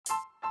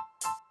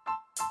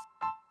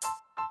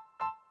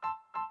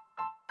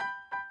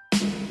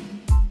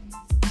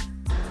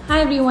Hi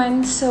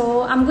everyone.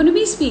 So I'm going to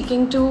be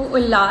speaking to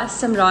Ullas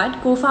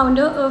Samrat,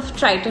 co-founder of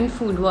Triton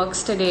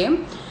Foodworks today.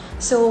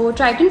 So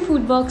Triton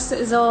Foodworks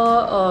is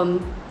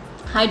a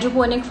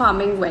hydroponic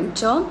farming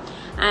venture,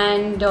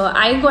 and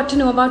I got to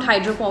know about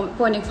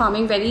hydroponic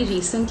farming very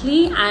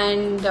recently,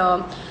 and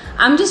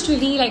I'm just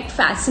really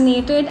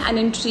fascinated and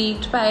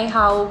intrigued by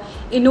how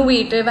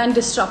innovative and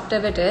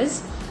disruptive it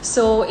is.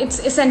 So it's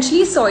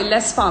essentially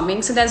soil-less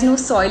farming, so there's no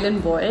soil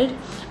involved,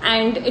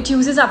 and it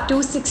uses up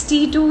to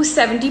 60 to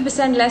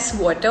 70% less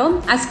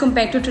water as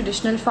compared to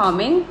traditional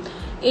farming.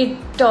 It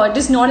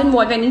does not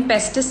involve any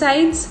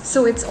pesticides,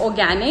 so it's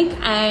organic,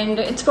 and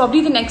it's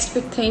probably the next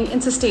big thing in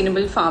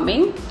sustainable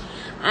farming.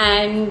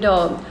 And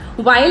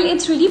while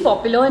it's really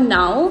popular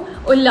now,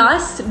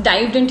 Ullas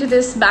dived into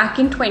this back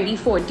in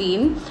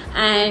 2014,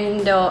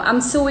 and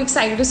I'm so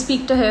excited to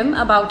speak to him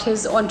about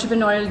his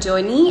entrepreneurial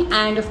journey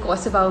and, of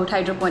course, about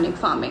hydroponic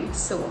farming.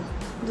 So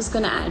I'm just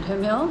gonna add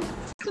him here.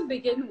 To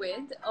begin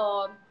with,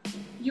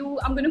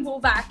 I'm gonna go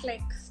back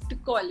to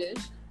college.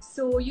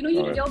 So you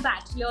did your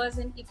bachelor's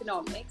in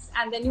economics,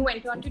 and then you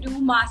went on to do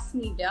mass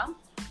media.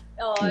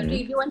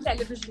 Radio and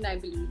television, I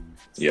believe.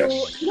 Yes.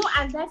 So,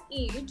 at that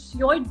age,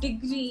 your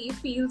degree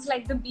feels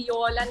like the be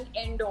all and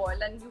end all,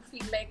 and you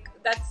feel like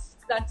that's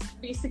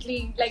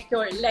basically like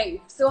your life.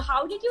 So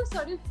how did you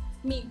sort of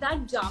make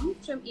that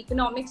jump from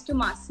economics to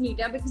mass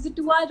media? Because the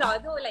two are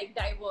rather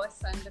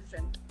diverse and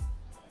different.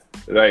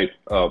 Right.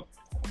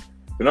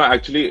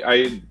 Actually,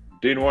 I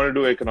didn't want to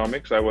do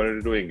economics. I wanted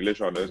to do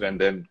English honors and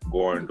then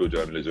go on to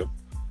journalism.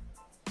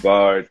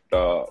 But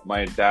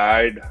my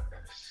dad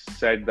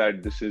said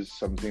that this is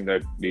something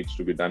that needs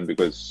to be done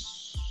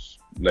because,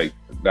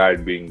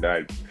 dad being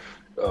dad,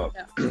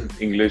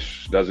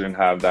 English doesn't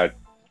have that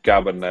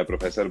kya banna hai,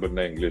 professor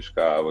banna English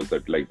ka was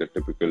that the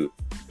typical.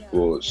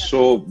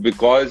 So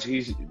because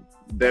he's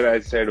there, I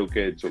said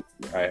okay, so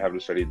I have to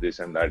study this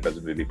and that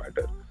doesn't really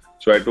matter.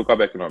 So I took up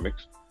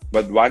economics.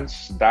 But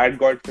once that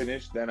got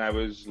finished, then I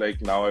was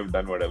like, now I've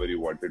done whatever you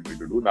wanted me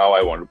to do. Now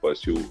I want to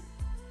pursue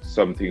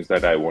some things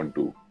that I want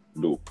to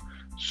do.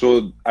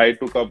 So I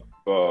took up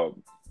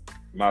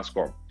mass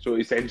comm. So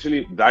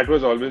essentially, that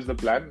was always the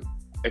plan.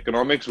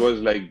 Economics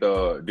was like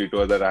the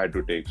detour that I had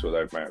to take so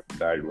that my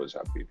dad was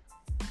happy.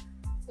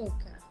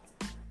 Okay.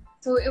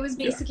 So it was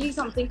basically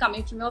something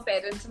coming from your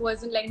parents. It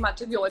wasn't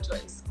much of your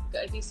choice,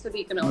 at least for the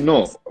economics.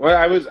 No. Well,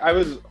 I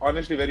was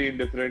honestly very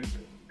indifferent.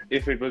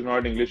 If it was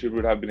not English, it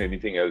would have been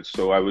anything else.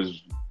 So I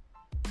was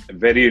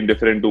very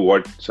indifferent to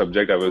what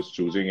subject I was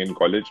choosing in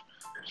college.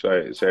 So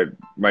I said,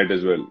 might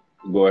as well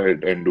go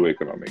ahead and do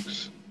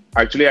economics.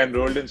 Actually, I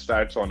enrolled in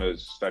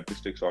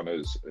statistics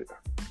honors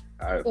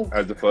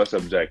as the first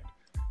subject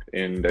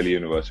in Delhi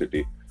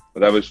University. But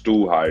that was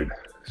too hard.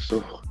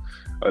 So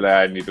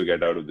I need to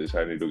get out of this.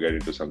 I need to get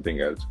into something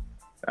else.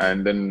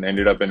 And then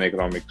ended up in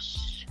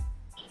economics.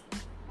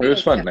 It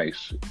was fun,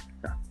 nice.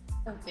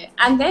 Okay,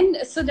 and then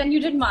you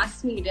did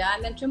mass media,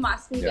 and then from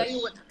mass media Yes.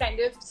 you kind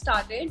of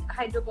started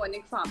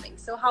hydroponic farming.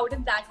 So how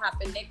did that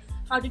happen?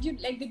 How did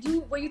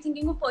you were you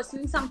thinking of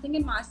pursuing something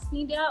in mass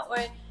media, or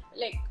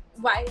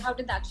why? How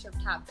did that shift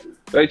happen?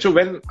 Right. So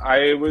when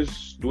I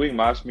was doing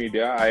mass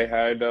media, I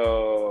had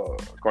a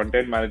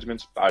content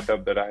management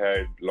startup that I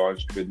had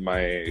launched with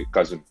my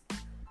cousin,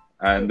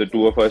 and the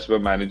two of us were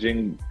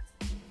managing.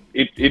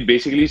 It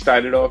basically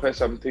started off as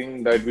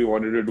something that we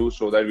wanted to do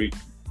so that we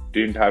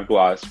didn't have to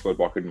ask for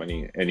pocket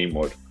money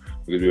anymore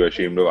because we were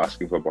ashamed of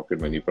asking for pocket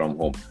money from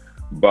home.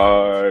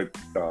 But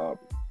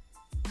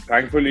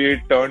thankfully, it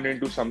turned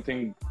into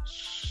something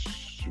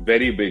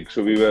very big.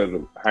 So we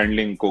were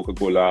handling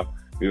Coca-Cola,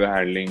 we were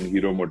handling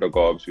Hero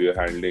MotoCorps, we were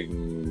handling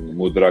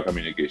Mudra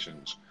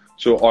Communications.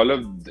 So all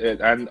of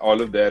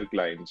their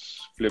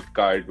clients,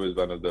 Flipkart was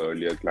one of the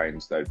earlier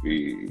clients that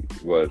we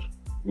were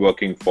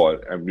working for,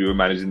 and we were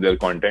managing their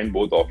content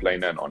both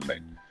offline and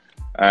online.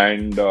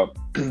 And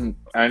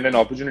an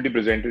opportunity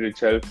presented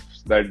itself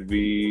that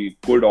we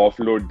could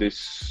offload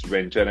this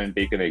venture and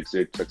take an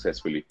exit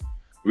successfully.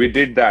 We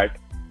did that.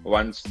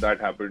 Once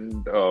that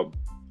happened,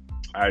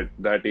 at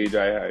that age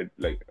I had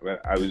when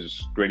I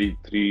was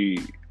 23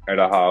 and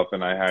a half,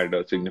 and I had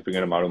a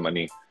significant amount of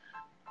money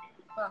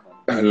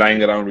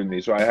lying around with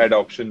me. So I had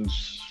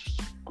options.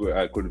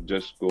 I could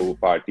just go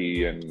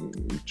party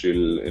and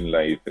chill in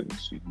life and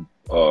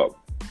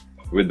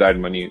with that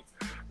money.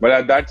 But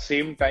at that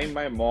same time,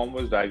 my mom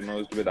was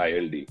diagnosed with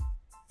ILD,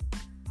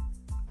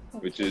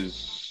 which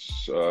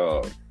is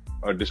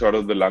a disorder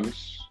of the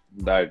lungs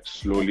that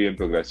slowly and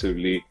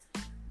progressively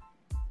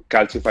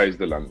calcifies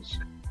the lungs.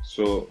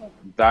 So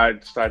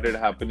that started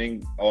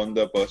happening on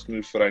the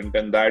personal front,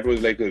 and that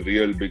was a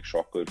real big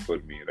shocker for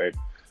me, right?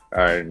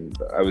 And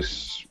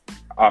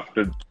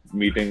after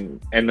meeting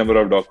n number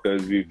of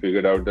doctors, we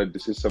figured out that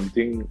this is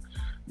something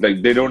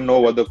they don't know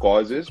what the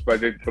cause is,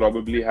 but it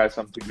probably has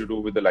something to do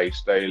with the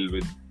lifestyle,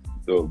 with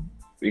the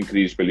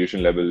increased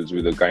pollution levels,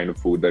 with the kind of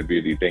food that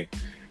we're eating.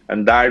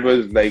 And that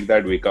was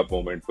that wake up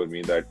moment for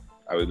me, that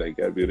I was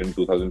we're in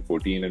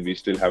 2014 and we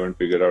still haven't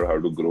figured out how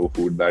to grow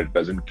food that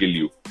doesn't kill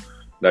you,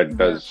 that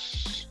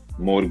does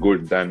more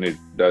good than it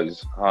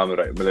does harm,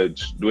 right? Well,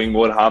 it's doing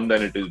more harm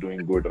than it is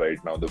doing good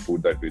right now, the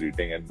food that we're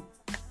eating.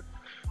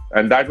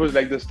 And that was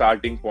like the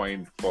starting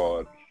point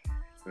for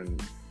when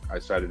I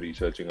started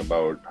researching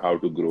about how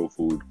to grow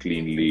food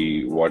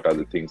cleanly, what are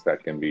the things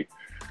that can be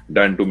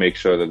done to make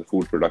sure that the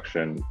food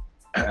production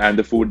and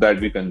the food that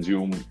we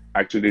consume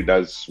actually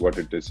does what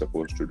it is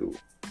supposed to do.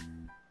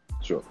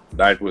 So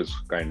that was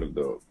kind of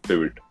the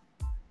pivot.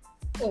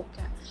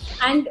 Okay.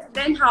 And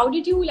then how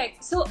did you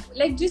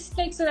just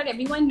like so that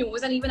everyone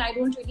knows, and even I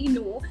don't really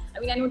know. I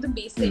mean, I know the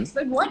basics,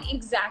 but what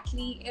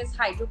exactly is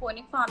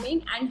hydroponic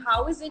farming, and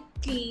how is it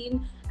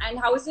clean, and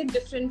how is it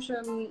different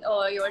from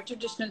your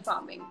traditional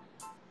farming?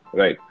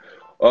 Right.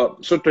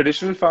 So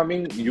traditional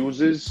farming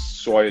uses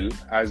soil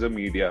as a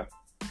media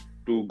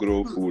to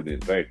grow food in,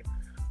 right?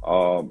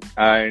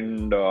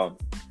 And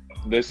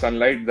there's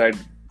sunlight that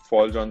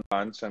falls on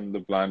plants, and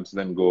the plants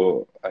then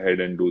go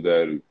ahead and do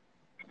their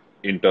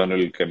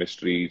internal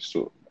chemistry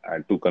to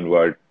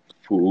convert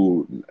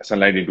food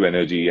sunlight into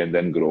energy and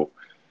then grow.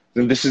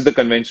 Then this is the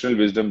conventional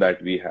wisdom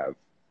that we have,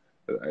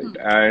 right?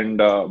 And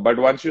but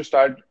once you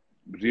start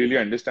really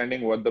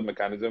understanding what the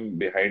mechanism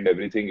behind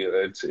everything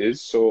else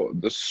is, so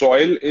the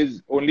soil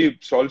only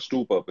solves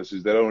two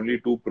purposes. There are only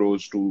two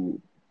pros to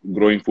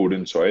growing food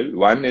in soil.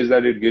 One is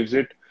that it gives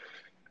it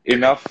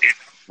enough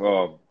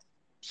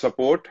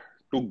support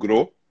to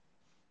grow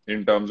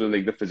in terms of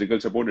like the physical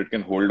support. It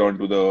can hold on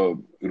to the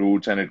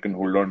roots, and it can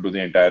hold on to the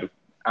entire,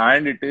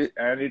 and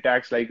it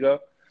acts like a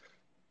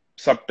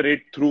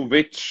substrate through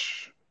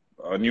which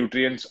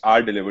nutrients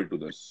are delivered to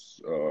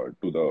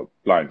the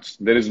plants.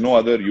 There is no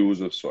other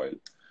use of soil.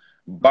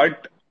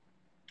 But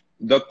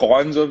the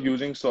cons of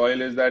using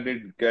soil is that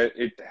it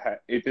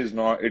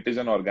is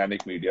an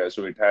organic media,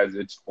 so it has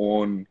its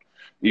own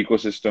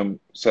ecosystem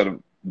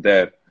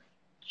there.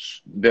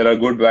 There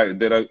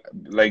are,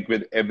 like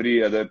with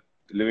every other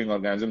living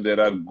organism, there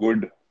are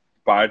good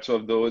parts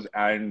of those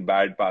and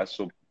bad parts,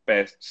 so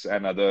pests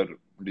and other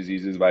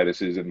diseases,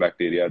 viruses and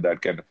bacteria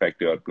that can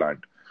affect your plant.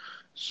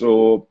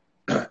 So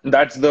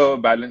that's the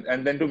balance.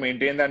 And then to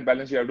maintain that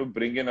balance, you have to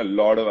bring in a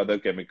lot of other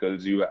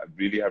chemicals. You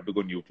really have to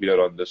go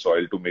nuclear on the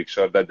soil to make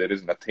sure that there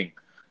is nothing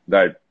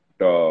that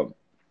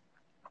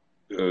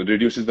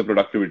reduces the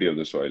productivity of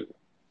the soil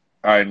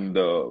and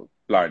the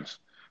plants.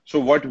 So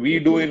what we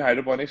do in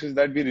hydroponics is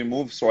that we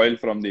remove soil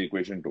from the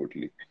equation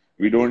totally.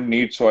 We don't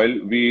need soil.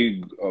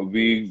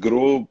 We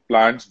grow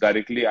plants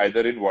directly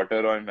either in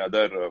water or in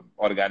other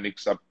inorganic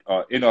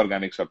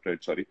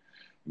substrate. Sorry,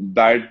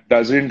 that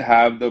doesn't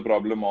have the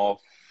problem of,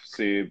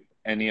 say,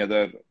 any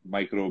other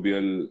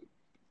microbial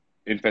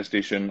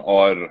infestation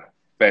or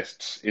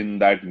pests in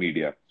that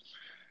media.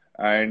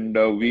 And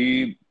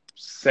we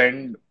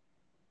send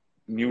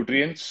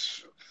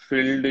nutrients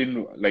filled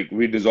in, like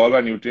we dissolve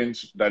our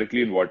nutrients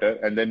directly in water,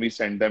 and then we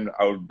send them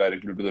out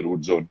directly to the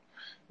root zone.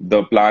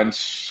 The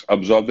plants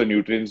absorb the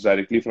nutrients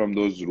directly from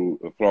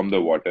from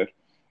the water,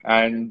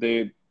 and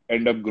they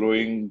end up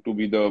growing to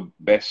be the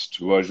best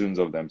versions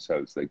of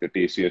themselves, like the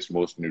tastiest,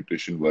 most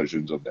nutrition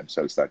versions of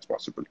themselves that's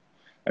possible.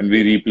 And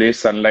we replace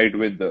sunlight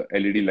with the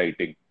LED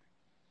lighting.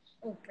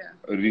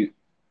 Okay.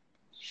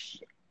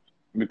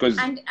 Because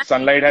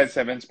sunlight has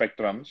 7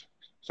 spectrums.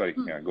 Sorry,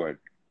 yeah, go ahead.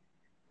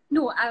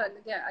 No,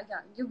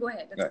 you go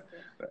ahead. That's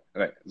okay.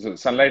 Right. So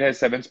sunlight has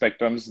 7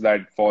 spectrums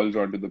that falls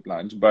onto the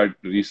plants, but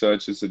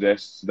research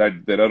suggests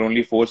that there are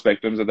only 4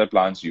 spectrums that the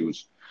plants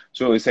use.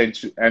 So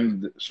essentially,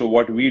 and so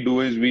what we do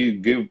is we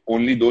give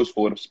only those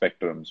 4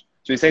 spectrums.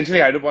 So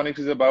essentially, hydroponics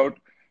is about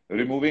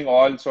removing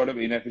all sort of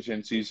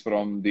inefficiencies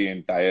from the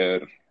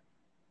entire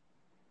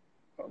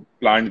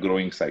plant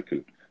growing cycle.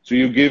 So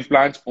you give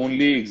plants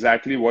only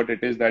exactly what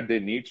it is that they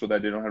need, so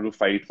that they don't have to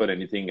fight for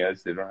anything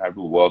else. They don't have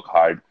to work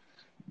hard.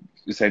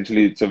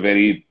 Essentially, it's a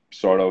very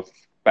sort of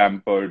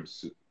pampered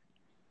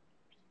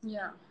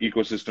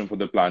ecosystem for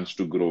the plants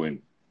to grow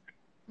in.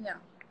 Yeah.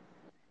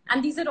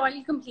 And these are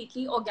all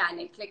completely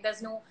organic. Like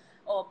there's no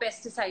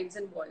pesticides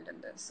involved in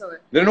this. So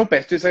there are no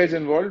pesticides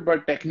involved,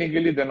 but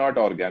technically they're not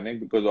organic,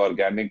 because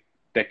organic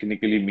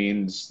technically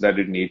means that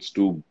it needs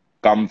to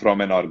come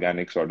from an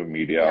organic sort of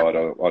media or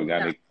an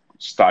organic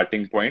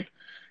starting point.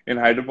 In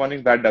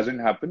hydroponics, that doesn't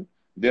happen.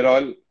 They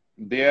are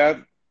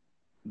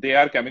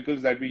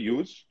chemicals that we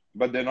use,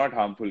 but they're not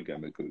harmful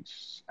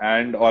chemicals.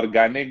 And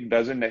organic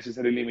doesn't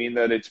necessarily mean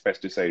that it's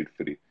pesticide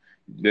free.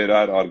 There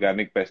are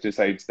organic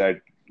pesticides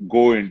that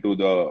go into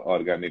the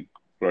organic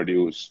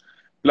produce.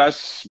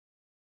 Plus,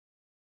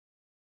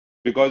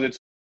 because it's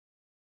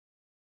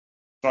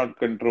not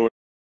controlled,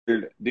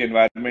 the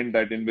environment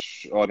that in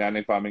which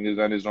organic farming is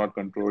done is not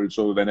controlled.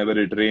 So whenever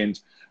it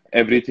rains,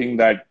 everything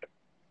that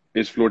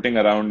is floating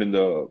around in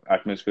the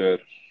atmosphere,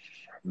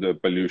 the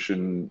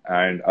pollution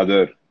and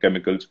other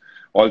chemicals,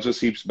 also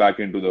seeps back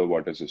into the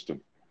water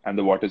system. And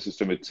the water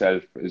system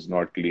itself is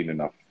not clean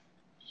enough.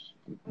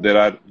 There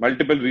are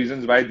multiple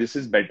reasons why this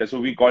is better.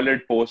 So we call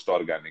it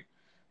post-organic.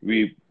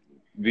 We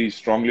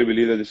strongly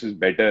believe that this is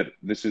better.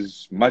 This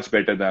is much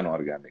better than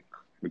organic,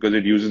 because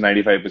it uses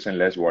 95%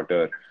 less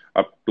water,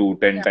 up to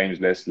 10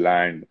 times less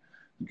land,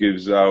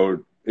 gives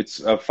out it's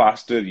a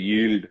faster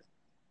yield,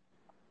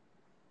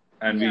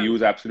 and we Yeah.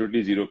 use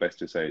absolutely zero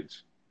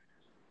pesticides.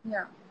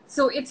 Yeah.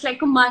 So it's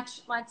like a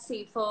much, much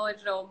safer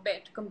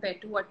bet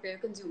compared to what we're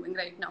consuming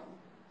right now.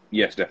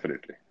 Yes,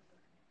 definitely.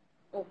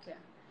 Okay.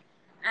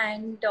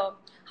 And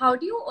how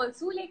do you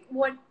also like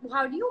what?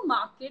 How do you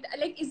market?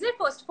 Like, is it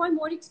first of all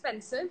more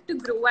expensive to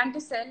grow and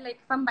to sell? Like,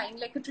 if I'm buying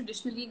like a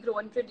traditionally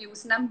grown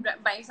produce and I'm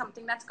buying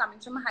something that's coming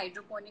from a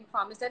hydroponic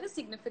farm, is there a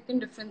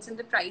significant difference in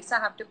the price I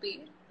have to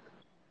pay?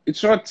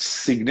 It's not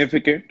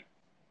significant,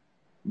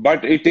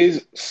 but it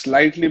is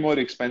slightly more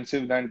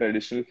expensive than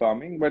traditional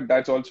farming. But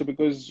that's also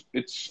because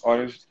it's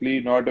honestly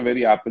not a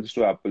very apples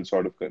to apples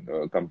sort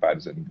of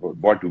comparison.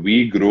 What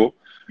we grow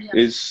Yeah.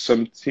 is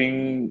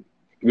something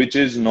which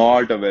is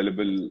not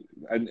available,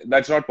 and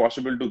that's not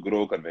possible to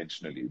grow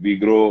conventionally. We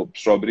grow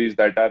strawberries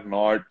that are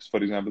not,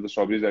 for example, the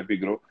strawberries that we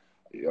grow.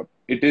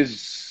 It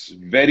is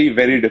very,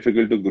 very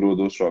difficult to grow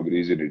those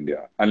strawberries in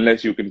India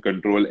unless you can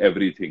control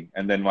everything.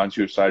 And then once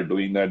you start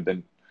doing that,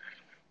 then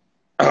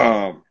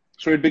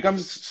so it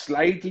becomes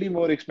slightly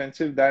more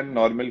expensive than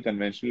normal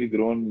conventionally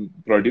grown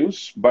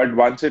produce. But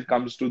once it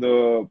comes to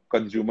the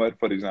consumer,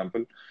 for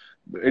example,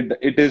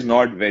 it is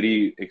not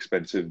very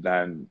expensive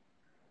than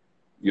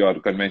your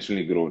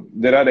conventionally grown.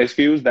 There are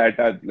SKUs that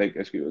are like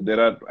SKU. There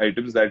are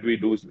items that we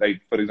do,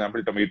 like for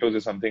example, tomatoes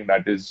is something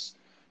that is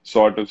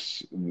sort of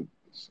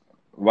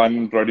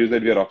one produce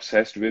that we are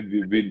obsessed with.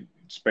 We've been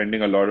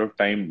spending a lot of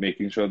time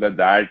making sure that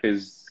that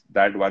is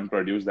that one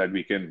produce that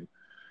we can,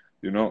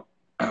 you know,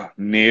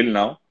 nail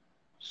now.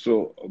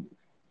 So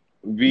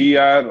we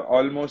are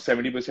almost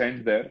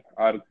 70% there.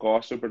 Our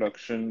cost of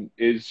production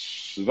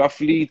is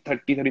roughly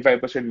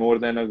 35% more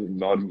than a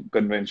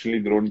conventionally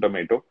grown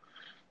tomato.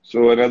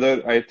 So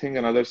I think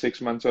another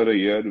 6 months or a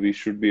year, we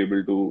should be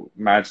able to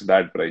match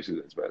that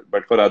prices as well.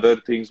 But for other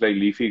things like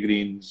leafy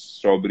greens,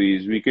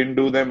 strawberries, we can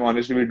do them.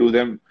 Honestly, we do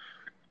them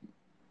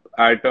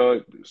at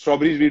a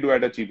strawberries we do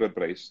at a cheaper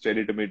price.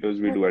 Cherry tomatoes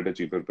we do at a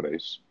cheaper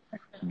price.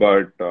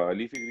 But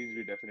leafy greens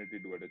we definitely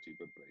do at a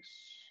cheaper price.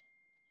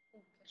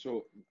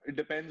 So it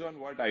depends on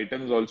what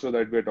items also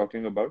that we're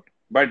talking about.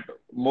 But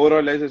more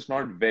or less, it's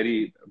not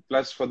very,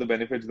 plus for the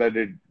benefits that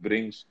it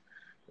brings,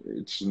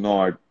 it's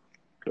not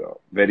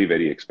very,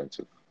 very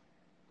expensive.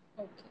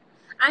 Okay.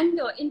 And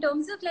in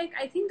terms of like,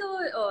 I think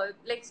the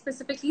like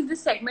specifically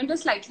this segment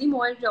is slightly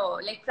more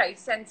like price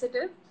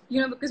sensitive,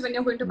 because when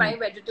you're going to Hmm. buy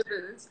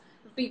vegetables,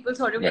 people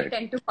sort of like Right,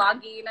 tend to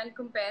bargain and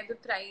compare the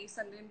price,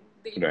 and then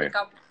they'll right. pick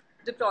up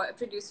the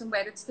produce from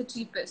where it's the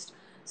cheapest.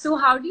 So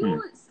how do Hmm.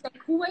 you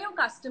like who are your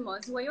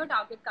customers? Who are your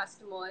target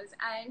customers,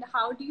 and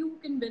how do you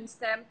convince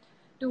them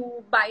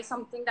to buy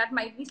something that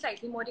might be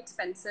slightly more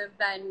expensive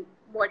than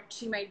what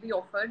she might be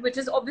offered? Which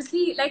is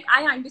obviously like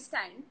I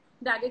understand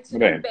that it's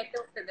Right.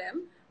 better for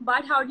them,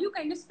 but how do you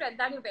kind of spread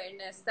that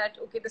awareness that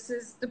okay, this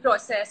is the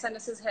process and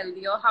this is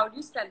healthier? How do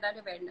you spread that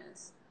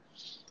awareness?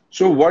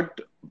 So what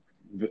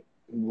the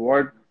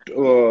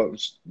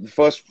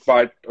first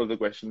part of the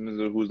question is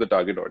who's the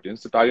target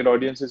audience? The target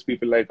audience is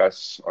people like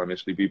us,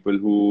 honestly, people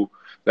who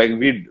like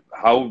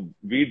how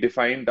we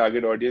define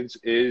target audience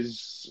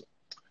is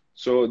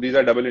so these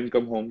are double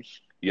income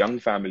homes, young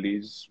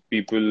families,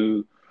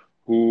 people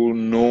who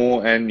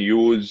know and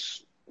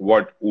use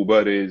what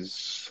Uber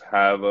is,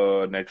 have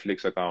a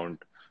Netflix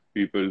account,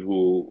 people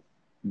who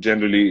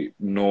generally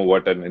know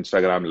what an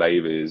Instagram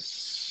live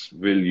is,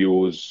 will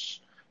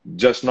use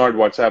just not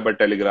WhatsApp but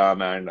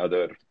Telegram and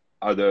other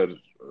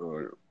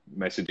uh,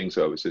 messaging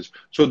services.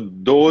 So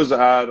those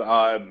are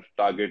our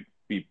target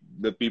people,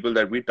 the people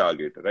that we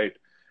target, right?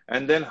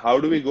 And then how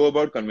do we go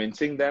about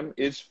convincing them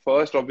is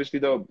first obviously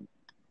the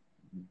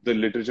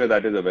literature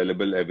that is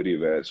available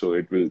everywhere. So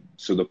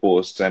the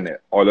posts and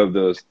all of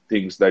the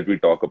things that we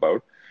talk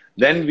about.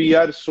 Then we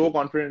are so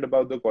confident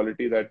about the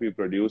quality that we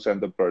produce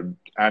and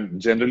and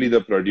generally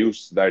the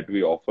produce that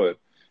we offer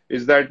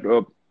is that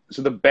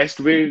so the best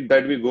way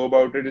that we go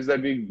about it is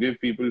that we give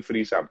people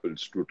free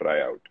samples to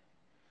try out.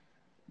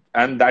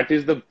 And that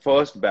is the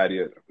first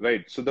barrier,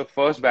 right? So the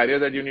first barrier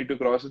that you need to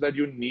cross is that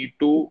you need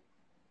to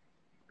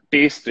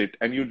taste it,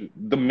 and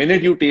the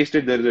minute you taste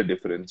it there is a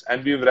difference.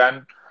 And we've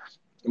ran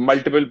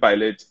multiple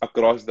pilots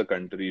across the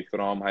country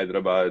from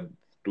Hyderabad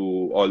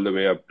to all the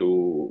way up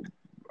to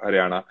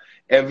Haryana.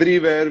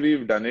 Everywhere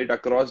we've done it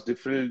across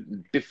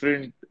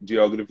different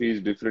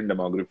geographies, different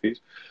demographies,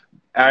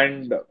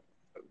 and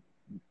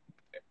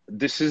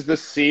this is the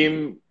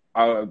same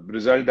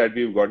result that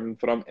we've gotten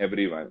from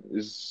everyone.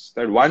 Is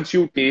that once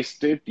you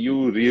taste it,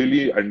 you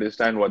really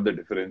understand what the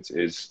difference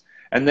is,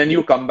 and then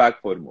you come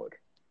back for more.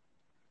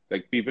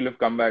 Like people have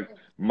come back,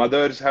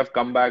 mothers have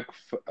come back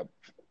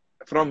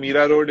from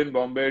Mira Road in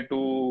Bombay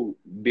to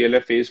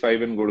DLF Phase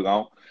 5 in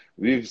Gurgaon.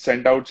 We've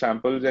sent out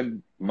samples,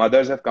 and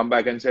mothers have come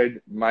back and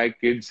said, my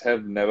kids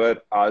have never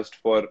asked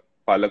for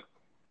palak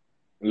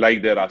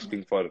like they're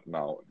asking for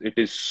now. It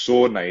is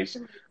so nice.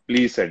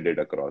 Please send it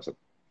across.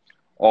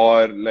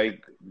 Or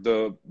like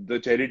the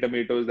cherry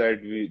tomatoes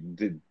that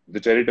the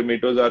cherry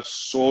tomatoes are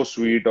so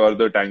sweet, or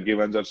the tanky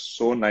ones are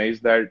so nice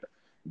that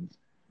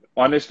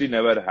honestly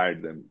never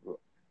had them.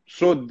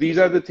 So these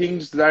are the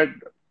things that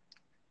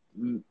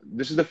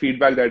this is the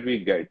feedback that we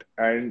get.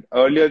 And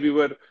earlier we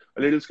were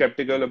a little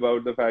skeptical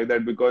about the fact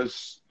that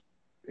because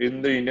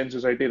in the Indian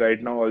society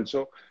right now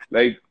also,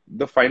 like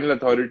the final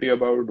authority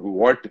about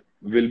what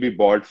will be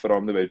bought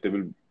from the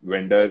vegetable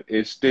vendor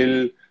is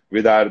still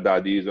with our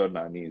dadis or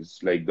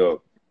nanis, like the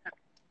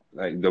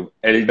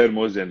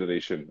eldermost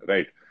generation,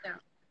 right? Yeah.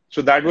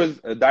 So that was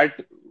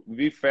that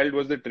we felt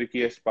was the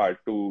trickiest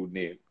part to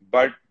nail.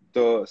 But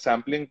the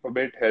sampling a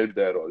bit helped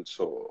there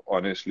also,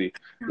 honestly.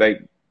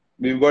 Like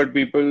we've got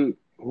people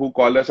who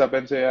call us up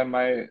and say, yeah,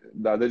 my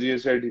Dadaji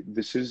has said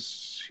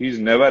he's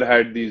never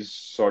had these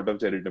sort of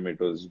cherry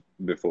tomatoes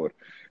before.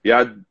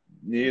 Yeah,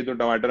 ये तो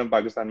टमाटर हम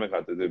पाकिस्तान में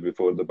खाते थे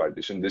before the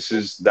partition. This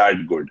is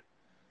that good.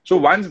 So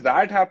once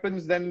that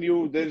happens, then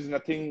there's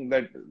nothing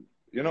that,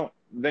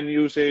 then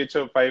you say it's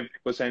a 5%,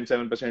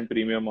 7%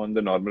 premium on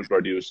the normal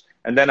produce.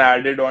 And then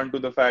added on to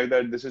the fact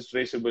that this is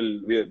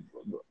traceable.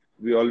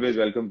 We always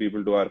welcome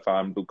people to our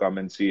farm to come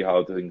and see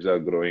how things are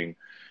growing.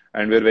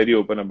 And we're very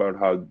open about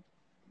how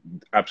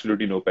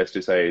absolutely no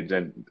pesticides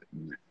and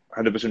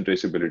 100%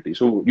 traceability.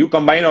 So you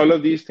combine all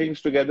of these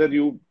things together,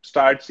 you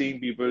start seeing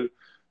people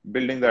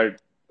building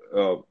that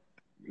uh,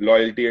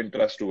 loyalty and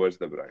trust towards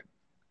the brand.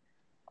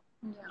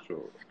 Yeah.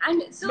 So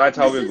And so that's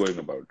how this we're is going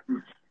about.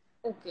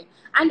 okay.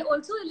 And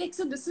also, like,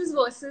 so this is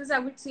versus, I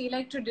would say,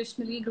 like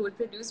traditionally growth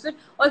produce, but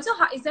also,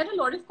 is there a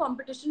lot of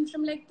competition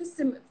from like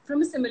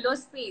from a similar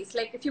space?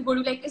 Like, if you go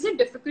to like, is it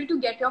difficult to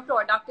get your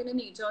product in a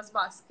Nature's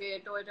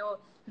Basket or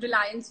a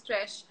Reliance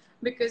Fresh?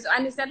 Because,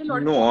 and is there a lot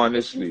of No,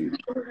 competition from honestly,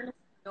 people in a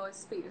similar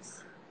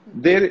space?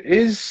 there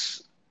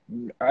is,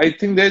 I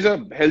think there's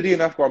a healthy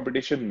enough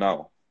competition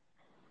now.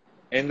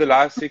 In the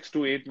last 6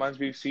 to 8 months,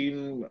 we've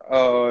seen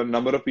a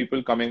number of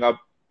people coming up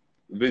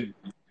with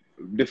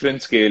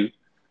different scale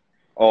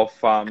of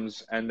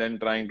farms and then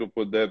trying to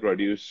put their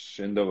produce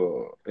in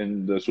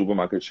the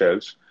supermarket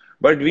shelves.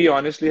 But we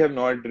honestly have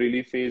not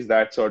really faced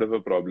that sort of a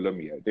problem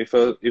yet. If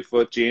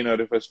a chain or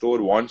if a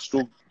store wants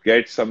to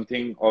get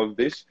something of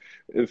this,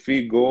 if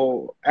we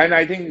go, and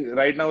I think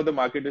right now the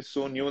market is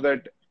so new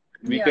that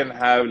we Yeah. can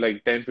have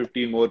like 10,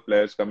 15 more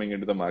players coming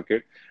into the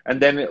market.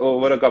 And then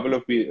over a couple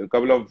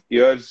of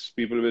years,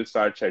 people will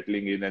start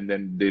settling in and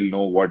then they'll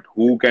know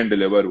who can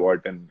deliver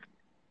what and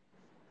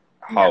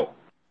Yeah. how.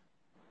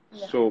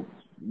 Yeah. So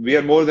we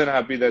are more than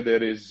happy that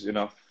there is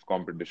enough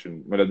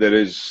competition. Well, there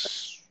is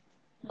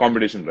Yeah.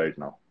 competition right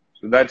now.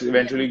 So that's Yeah.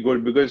 eventually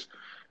good because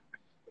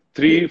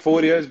 3,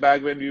 4 years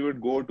back when we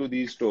would go to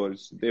these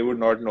stores, they would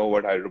not know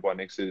what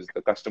hydroponics is.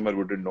 The customer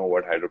wouldn't know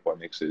what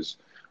hydroponics is.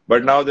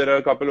 But now there are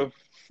a couple of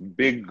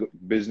big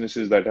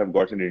businesses that have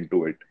gotten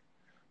into it.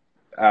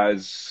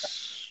 As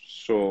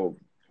so,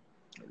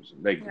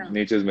 like Yeah.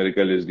 Nature's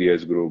Miracle is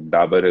DS Group,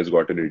 Dabur has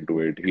gotten into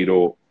it,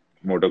 Hero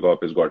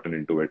Motocorp has gotten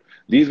into it.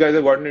 These guys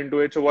have gotten into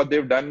it. So what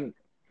they've done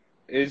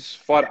is,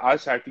 for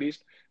us at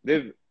least,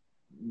 they've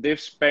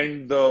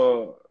spent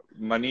the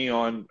money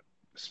on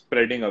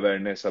spreading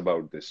awareness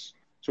about this.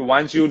 So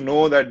once you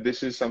know that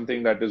this is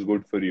something that is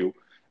good for you,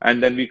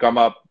 and then we come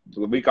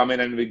in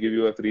and we give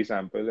you a free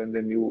sample, and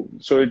then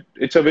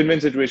it's a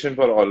win-win situation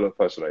for all of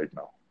us right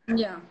now.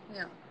 Yeah.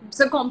 Yeah.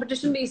 So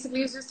competition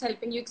basically is just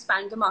helping you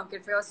expand the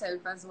market for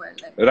yourself as well.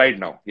 Like, Right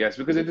now, yes,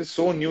 because it is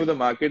so new, the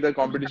market, the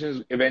competition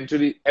is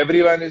eventually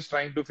everyone is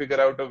trying to figure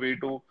out a way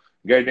to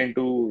get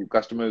into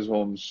customers'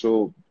 homes.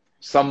 So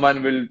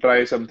someone will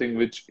try something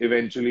which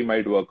eventually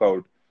might work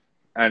out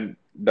and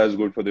does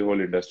good for the whole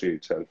industry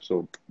itself.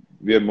 So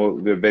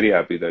we're very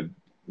happy that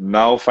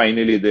now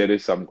finally there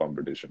is some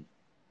competition.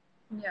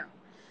 yeah.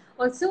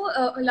 Also,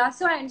 last,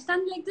 so I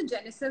understand like the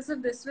genesis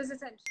of this was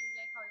essentially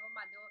like how your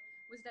mother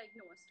was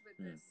diagnosed with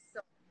Hmm.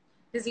 this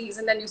disease,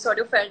 and then you sort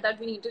of felt that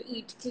we need to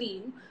eat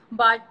clean.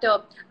 But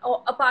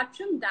apart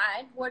from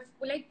that,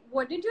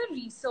 what did your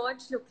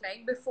research look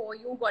like before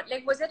you got,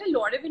 like, was there a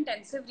lot of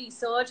intensive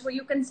research? Were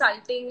you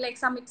consulting like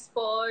some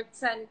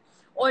experts, and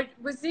or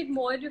was it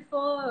more of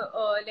a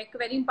like a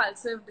very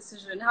impulsive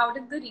decision? How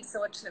did the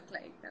research look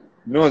like then?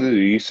 No, the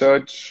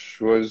research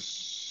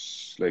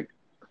was like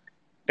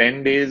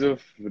 10 days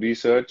of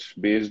research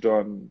based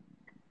on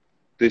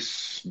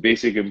this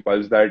basic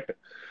impulse that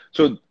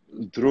so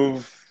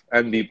Dhruv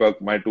and Deepak,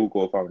 my two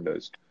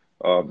co-founders,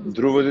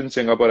 Dhruv was in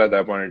Singapore at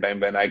that point in time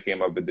when I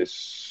came up with this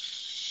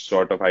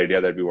sort of idea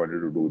that we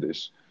wanted to do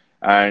this,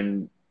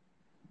 and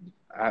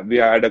we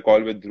had a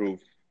call with Dhruv,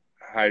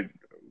 had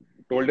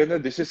told him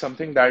that this is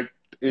something that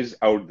is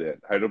out there.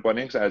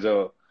 Hydroponics as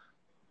a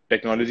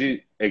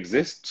technology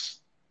exists.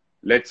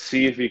 Let's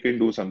see if we can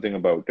do something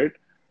about it.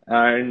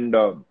 And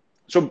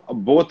so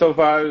both of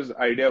our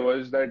idea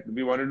was that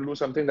we wanted to do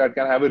something that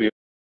can have a real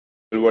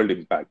world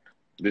impact.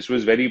 This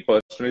was very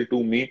personal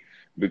to me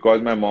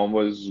because my mom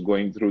was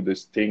going through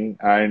this thing,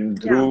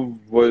 and Yeah.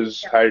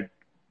 Dhruv had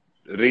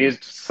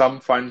raised some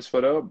funds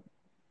for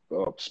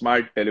a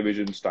smart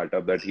television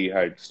startup that he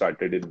had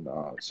started in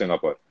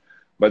Singapore.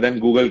 But then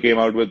Google came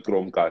out with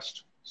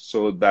Chromecast,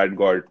 so that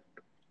got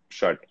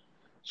shut.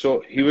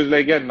 So he was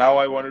like, yeah, now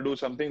I want to do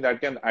something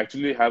that can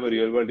actually have a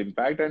real world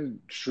impact, and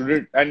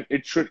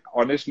it should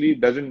honestly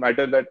doesn't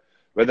matter that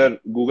whether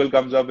Google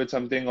comes up with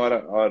something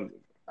or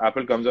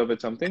Apple comes up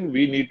with something,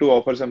 we need to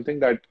offer something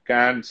that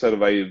can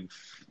survive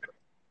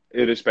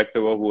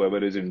irrespective of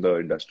whoever is in the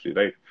industry,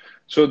 right?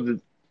 So,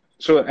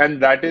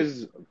 and that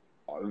is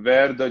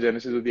where the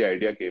genesis of the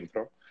idea came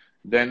from.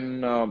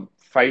 Then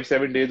 5,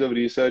 7 days of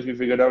research, we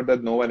figured out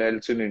that no one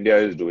else in India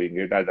is doing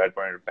it at that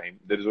point of time.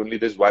 There is only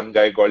this one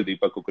guy called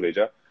Deepak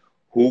Kukreja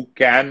who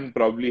can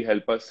probably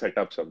help us set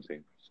up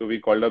something. So we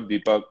called up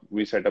Deepak,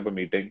 we set up a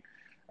meeting,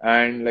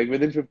 and like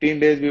within 15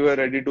 days, we were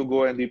ready to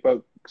go. And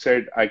Deepak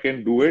said, I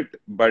can do it,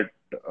 but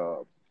uh,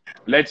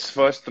 let's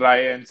first try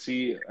and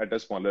see at a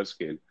smaller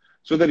scale.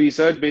 So the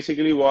research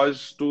basically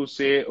was to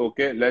say,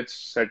 okay, let's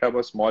set up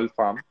a small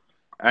farm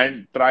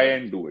and try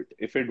and do it.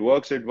 If it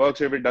works, it works.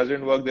 If it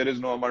doesn't work, there is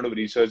no amount of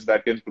research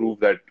that can prove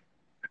that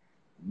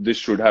this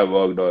should have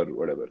worked or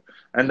whatever.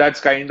 And that's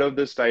kind of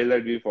the style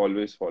that we've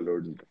always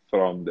followed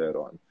from there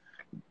on.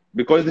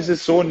 Because this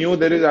is so new,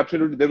 there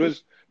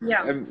was,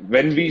 Yeah.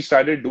 when we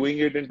started doing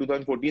it in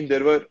 2014,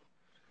 there were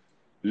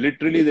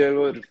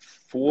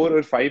 4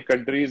 or 5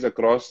 companies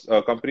across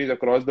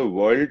the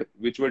world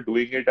which were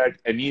doing it at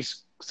any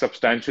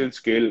substantial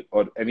scale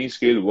or any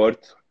scale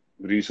worth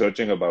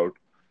researching about.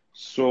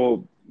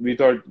 So we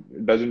thought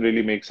it doesn't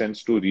really make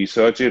sense to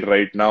research it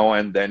right now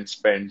and then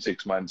spend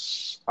 6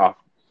 months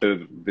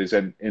after this.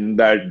 And in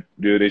that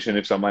duration,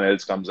 if someone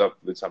else comes up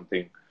with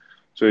something,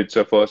 so it's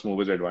a first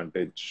mover's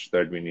advantage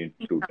that we need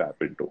to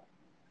tap into.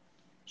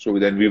 So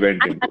then we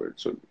went And, into it.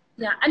 So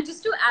yeah, and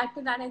just to add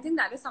to that, I think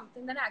that is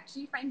something that I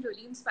actually find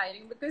really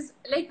inspiring because,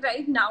 like,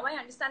 right now, I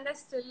understand there's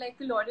still like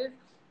a lot of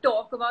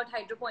talk about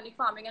hydroponic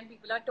farming, and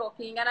people are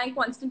talking, and I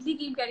constantly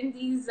keep getting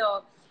these,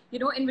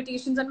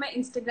 invitations on my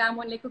Instagram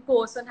on like a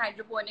course on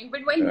hydroponic.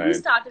 But when you right.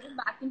 started it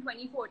back in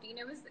 2014,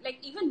 it was like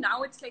even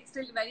now it's like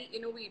still very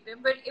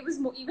innovative, but it was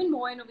even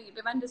more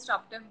innovative and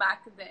disruptive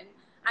back then.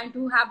 And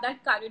to have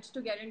that courage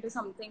to get into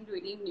something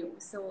really new,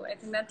 so I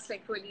think that's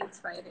like really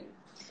inspiring.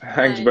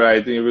 Thanks, And but I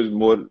think it was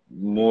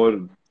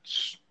more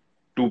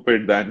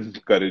stupid than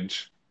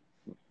courage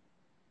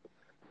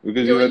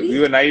because we really,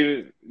 were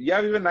naive. Yeah,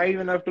 we were naive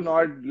enough to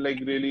not like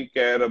really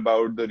care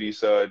about the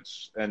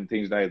research and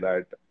things like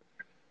that.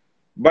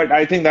 But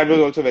I think that was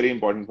also very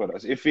important for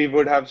us. If we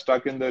would have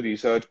stuck in the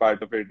research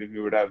part of it, if we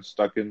would have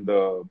stuck in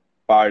the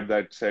part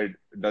that said,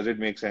 does it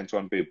make sense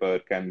on paper?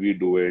 Can we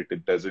do it?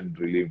 It doesn't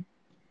really,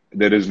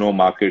 there is no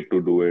market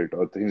to do it,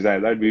 or things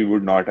like that, we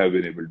would not have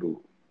been able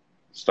to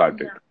start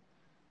it.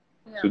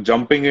 yeah, So yeah.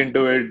 jumping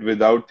into it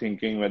without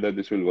thinking whether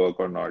this will work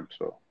or not.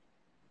 So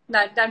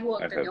That that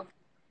worked in helped. your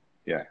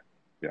Yeah.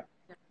 Yeah.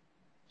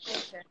 favor.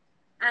 Okay.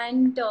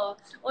 And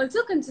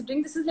also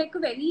considering this is like a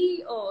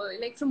very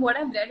like from what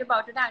I've read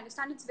about it, I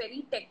understand it's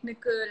very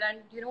technical,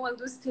 and all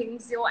those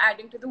things you're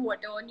adding to the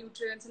water,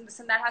 nutrients, and this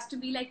and that has to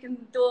be like in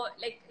the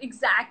like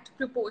exact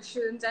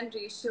proportions and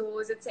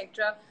ratios,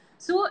 etc.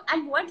 So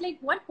at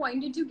what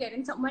point did you get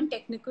in someone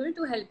technical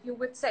to help you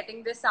with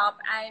setting this up?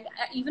 And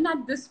even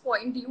at this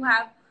point, do you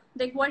have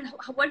like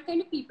what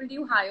kind of people do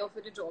you hire for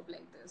a job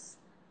like this?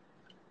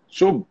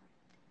 So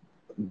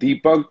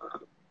Deepak,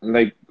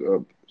 like,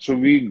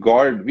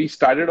 we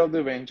started off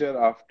the venture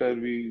after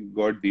we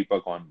got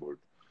Deepak on board.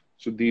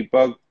 So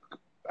Deepak,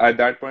 at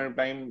that point of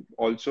time,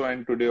 also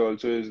and today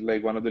also is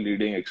like one of the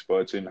leading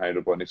experts in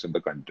hydroponics in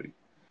the country.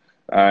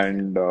 Okay.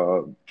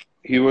 And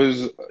he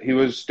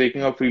was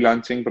taking up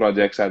freelancing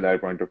projects at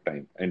that point of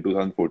time in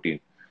 2014.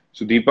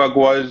 So Deepak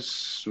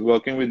was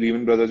working with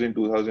Lehman Brothers in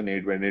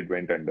 2008 when it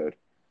went under.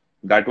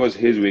 That was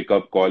his wake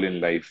up call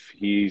in life.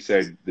 He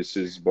said, "This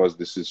is, boss,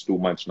 this is too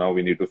much now.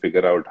 We need to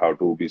figure out how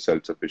to be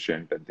self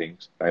sufficient and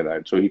things like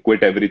that." So he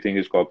quit everything,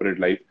 his corporate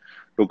life,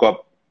 took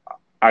up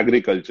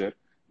agriculture,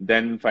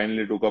 then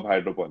finally took up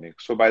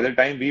hydroponics. So by the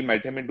time we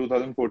met him in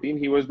 2014,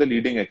 he was the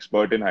leading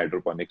expert in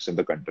hydroponics in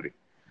the country.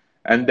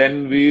 And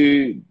then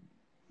we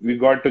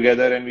got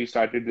together and we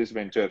started this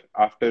venture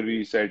after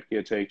we said, "Ki,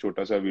 acha, ek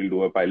chota sa, we'll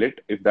do a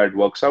pilot. If that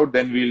works out,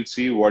 then we'll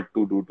see what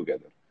to do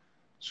together."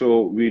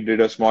 So we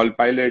did a small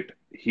pilot.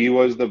 He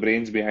was the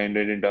brains behind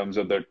it in terms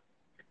of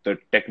the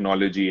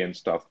technology and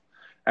stuff.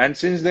 And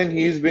since then,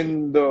 he's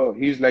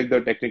like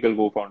the technical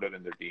co-founder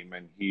in the team,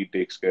 and he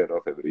takes care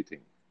of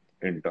everything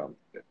in terms.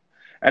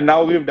 And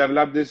now we've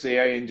developed this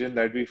AI engine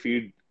that we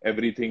feed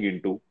everything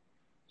into,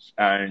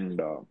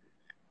 and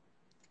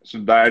so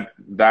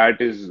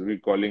that is, we're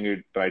calling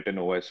it Triton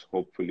OS.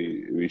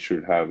 Hopefully, we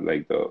should have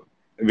like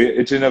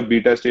it's in a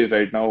beta stage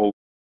right now.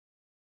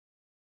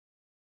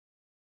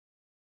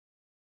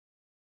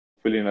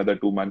 Hopefully, another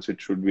 2 months it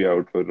should be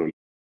out for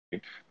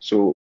rolling.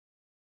 So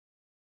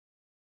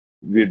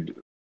we're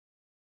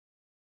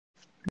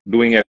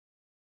doing it.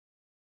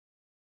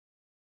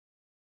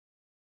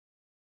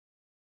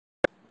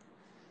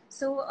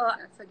 So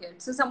I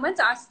forget. So someone's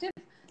asked if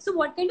so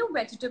what kind of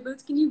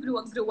vegetables can you grow?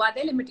 Are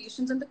there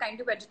limitations on the kind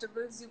of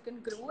vegetables you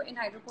can grow in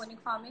hydroponic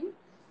farming?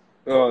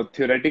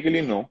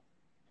 Theoretically, no.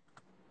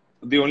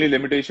 The only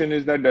limitation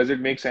is that does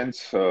it make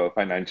sense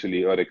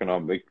financially or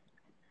economic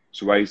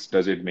wise?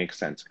 Does it make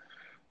sense?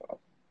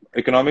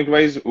 Economic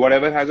wise,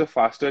 whatever has a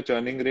faster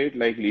churning rate,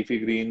 like leafy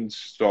greens,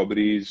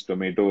 strawberries,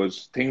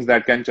 tomatoes, things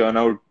that can churn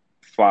out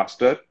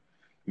faster,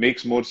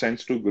 makes more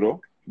sense to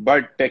grow.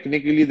 But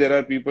technically, there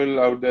are people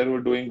out there who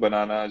are doing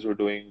bananas, who are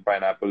doing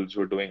pineapples,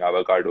 who are doing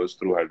avocados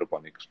through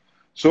hydroponics.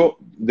 So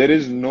there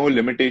is no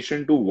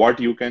limitation to what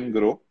you can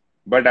grow.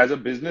 But as a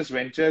business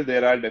venture,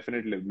 there are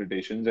definite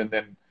limitations, and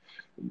then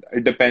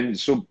it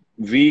depends. So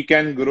we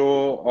can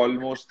grow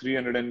almost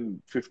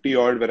 350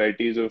 odd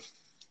varieties of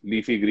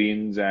leafy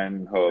greens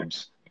and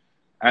herbs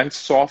and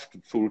soft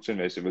fruits and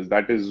vegetables.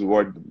 That is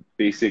what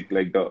basic,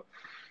 like the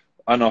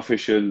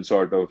unofficial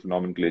sort of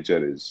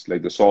nomenclature is.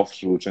 Like the soft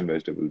fruits and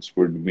vegetables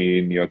would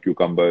mean your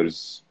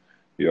cucumbers,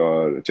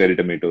 your cherry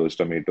tomatoes,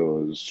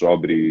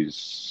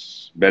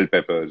 strawberries, bell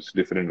peppers,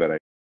 different varieties.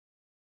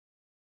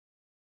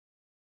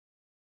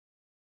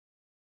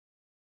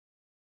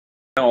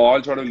 Now,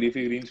 all sort of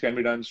leafy greens can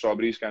be done,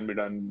 strawberries can be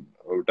done,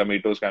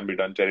 tomatoes can be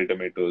done, cherry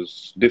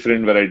tomatoes,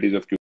 different varieties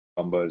of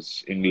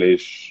cucumbers,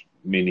 English,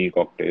 mini,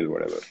 cocktail,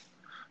 whatever.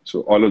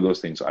 So all of those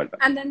things are done.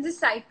 And then the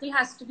cycle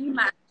has to be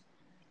matched.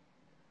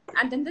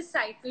 And then the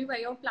cycle where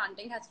you're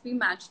planting has to be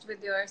matched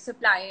with your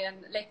supply and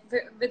like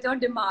with your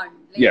demand.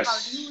 Like how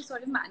do you Yes.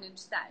 sort of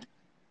manage that?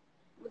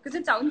 Because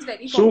it sounds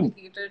very So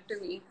complicated to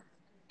me.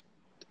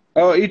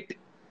 it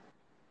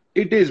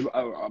it is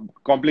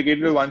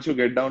complicated once you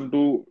get down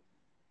to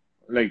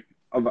like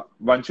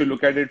once you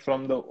look at it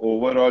from the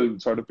overall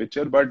sort of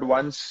picture, but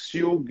once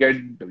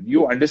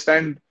you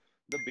understand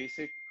the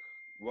basic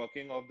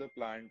working of the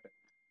plant,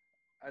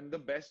 and the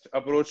best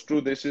approach to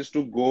this is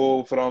to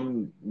go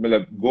from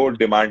go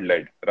demand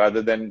led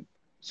rather than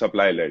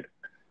supply led,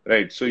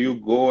 right? So you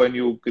go and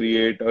you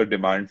create a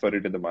demand for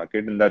it in the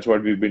market, and that's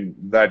what we've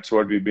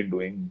been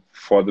doing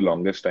for the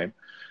longest time.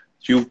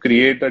 You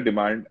create a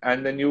demand,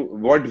 and then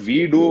what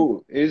we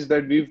do is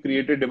that we've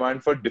created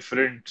demand for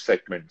different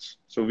segments.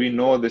 So we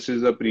know this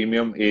is a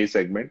premium A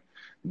segment.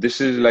 This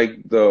is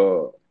like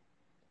the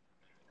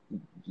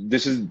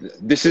this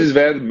is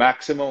where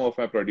maximum of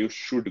my produce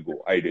should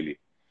go ideally.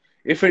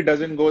 If it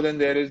doesn't go, then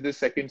there is this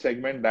second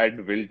segment that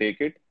will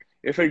take it.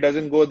 If it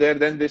doesn't go there,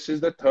 then this is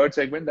the third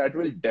segment that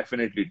will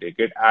definitely take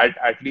it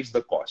at least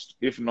the cost.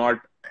 If not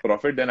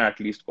profit, then at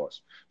least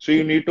cost. So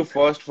you need to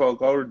first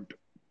work out,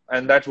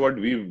 and that's what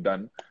we've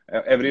done.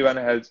 Everyone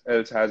else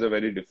has a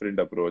very different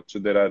approach. So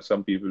there are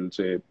some people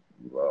say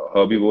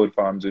herbivore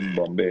farms in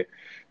Bombay.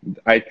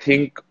 I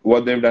think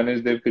what they've done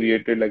is they've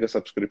created like a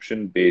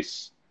subscription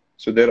base.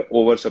 So they're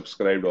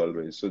oversubscribed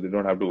always. So they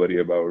don't have to worry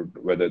about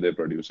whether their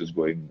produce is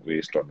going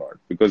waste or not.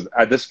 Because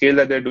at the scale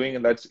that they're doing,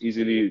 and that's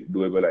easily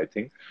doable, I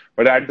think.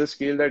 But at the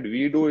scale that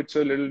we do, it's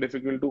a little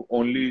difficult to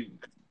only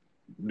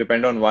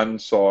depend on one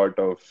sort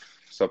of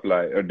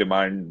supply or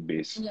demand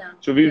base. Yeah.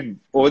 So we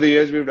over the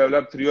years we've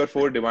developed 3 or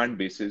 4 demand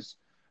bases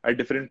at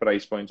different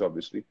price points,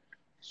 obviously.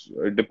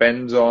 So it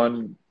depends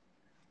on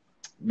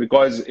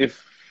because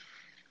if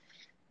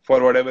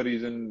for whatever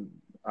reason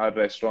our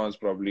restaurants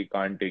probably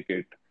can't take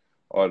it,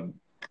 or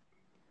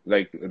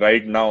like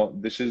right now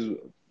this is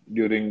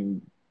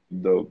during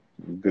the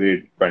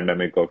great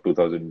pandemic of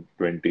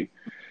 2020,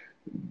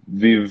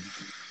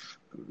 we've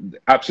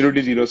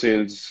absolutely zero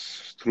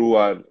sales through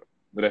our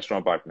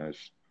restaurant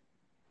partners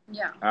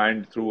Yeah.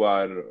 and through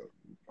our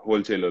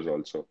wholesalers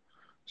also.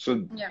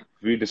 So Yeah.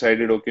 we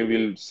decided, okay,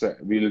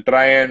 we'll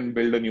try and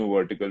build a new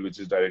vertical which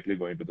is directly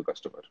going to the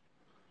customer.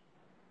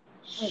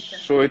 Okay.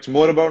 So it's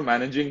more about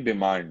managing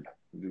demand.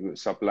 The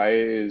supply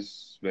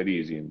is very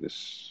easy in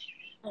this.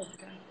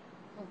 Okay.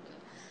 Okay.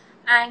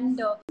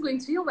 And going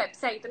through your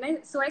website, and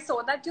I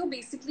saw that you're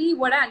basically,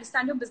 what I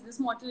understand your business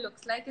model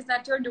looks like is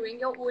that you're doing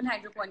your own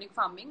hydroponic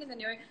farming, and then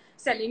you're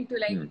selling to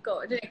like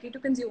Hmm. directly to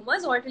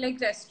consumers or to like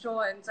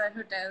restaurants and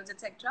hotels,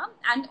 etc.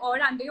 And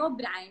or under your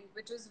brand,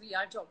 which is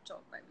VR Chop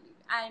Chop, I believe.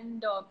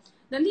 And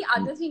then the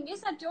Hmm. other thing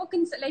is that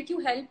like you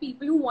help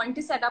people who want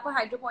to set up a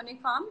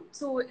hydroponic farm,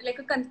 so like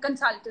a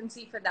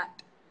consultancy for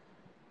that.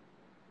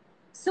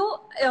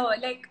 So,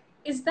 like,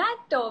 is that?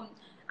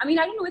 I mean,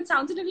 I don't know. It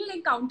sounds a little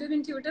like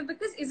counterintuitive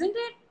because isn't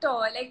it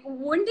like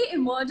won't they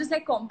emerge as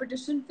like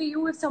competition for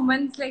you if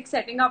someone's like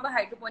setting up a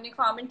hydroponic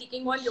farm and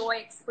taking all your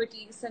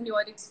expertise and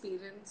your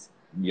experience?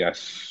 Yes.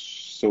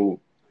 So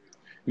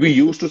we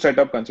used to set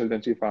up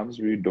consultancy farms.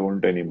 We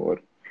don't anymore.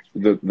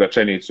 The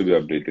website needs to be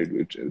updated,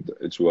 which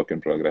it's work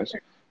in progress.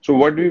 So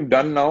what we've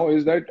done now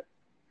is that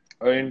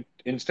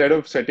instead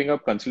of setting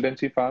up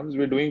consultancy farms,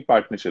 we're doing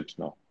partnerships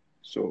now.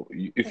 So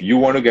if you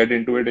Okay. want to get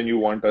into it and you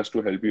want us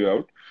to help you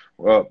out,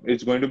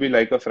 it's going to be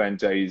like a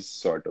franchise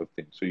sort of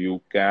thing. So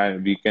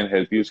we can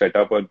help you set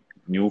up a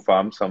new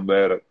farm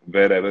somewhere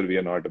wherever we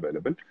are not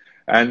available,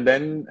 and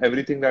then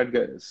everything that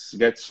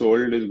gets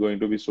sold is going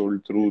to be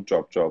sold through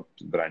Chop Chop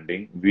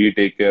branding. We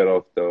take care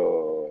of the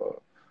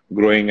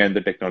growing and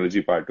the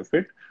technology part of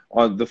it.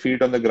 On the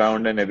feet on the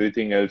ground and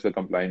everything else, the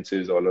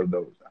compliances, all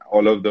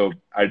of the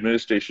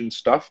administration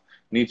stuff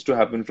needs to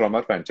happen from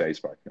our franchise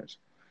partners.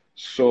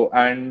 So,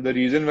 and the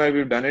reason why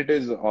we've done it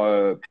is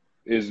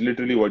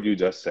literally what you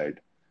just said.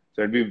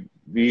 So that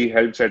we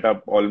helped set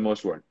up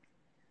almost what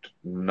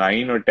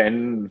 9 or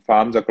 10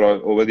 farms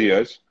across over the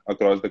years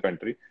across the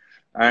country.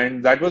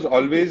 And that was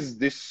always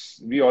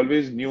this, we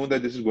always knew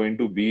that this is going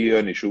to be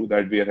an issue,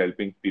 that we are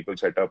helping people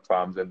set up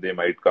farms and they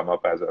might come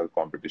up as a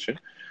competition.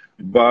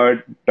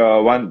 But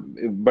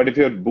but if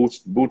you're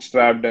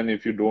bootstrapped and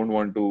if you don't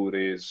want to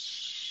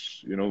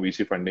raise,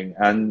 VC funding,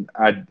 and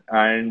at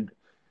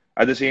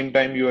the same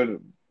time you are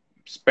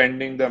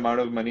spending the amount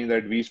of money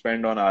that we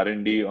spend on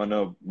R&D on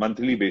a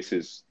monthly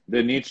basis,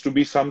 there needs to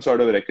be some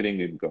sort of recurring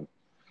income.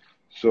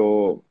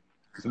 So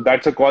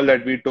that's a call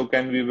that we took,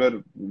 and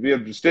we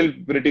are still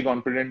pretty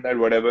confident that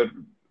whatever,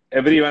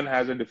 everyone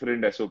has a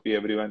different SOP.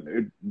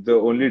 The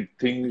only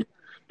thing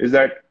is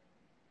that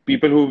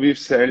people who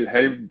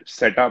helped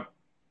set up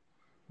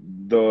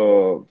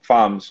the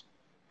farms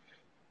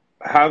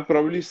have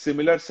probably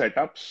similar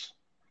setups,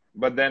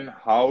 but then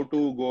how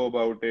to go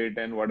about it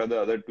and what are the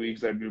other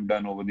tweaks that we've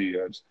done over the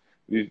years.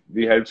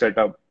 We helped set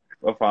up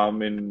a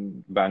farm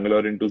in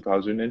Bangalore in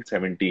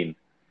 2017.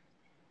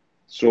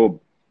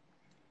 So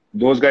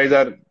those guys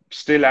are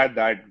still at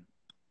that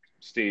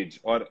stage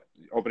or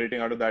operating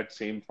out of that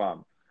same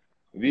farm.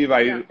 We've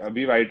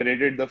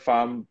iterated the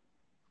farm,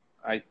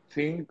 I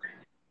think,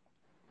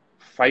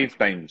 5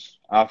 times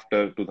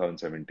after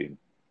 2017.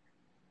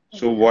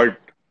 So what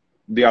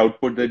the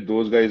output that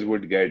those guys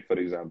would get, for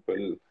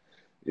example,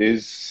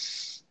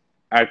 is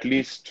at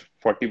least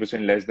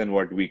 40% less than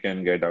what we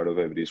can get out of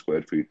every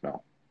square feet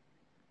now.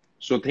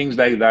 So things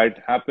like that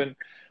happen,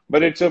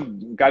 but it's a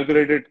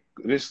calculated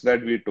risk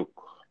that we took.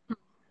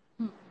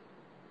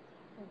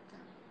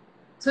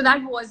 So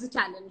that was a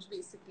challenge,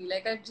 basically.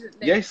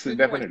 Yes,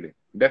 definitely.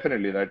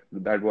 Definitely.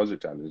 That was a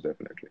challenge,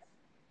 definitely.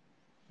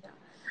 Yeah.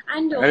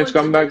 And it's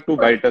come back to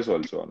bite us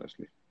also,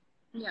 honestly.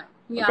 Yeah.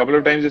 A couple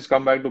of times it's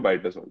come back to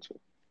bite us also.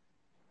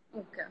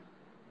 Okay.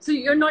 So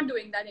you're not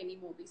doing that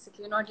anymore,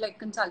 basically. You're not like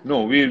consulting.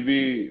 No,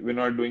 we're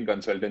not doing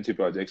consultancy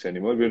projects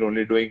anymore. We're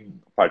only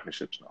doing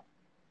partnerships now.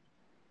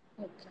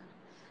 Okay.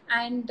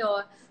 And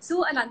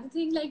so another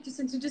thing,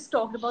 since you just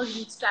talked about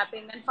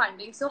bootstrapping and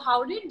funding, so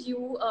how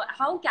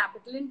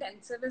capital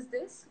intensive is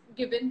this,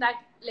 given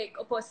that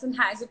a person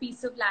has a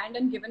piece of land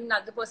and given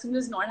another person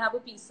does not have a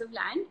piece of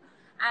land?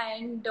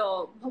 And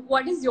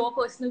what is your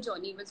personal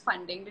journey with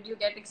funding? Did you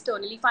get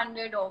externally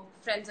funded or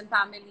friends and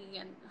family?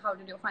 And how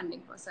did your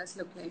funding process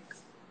look like?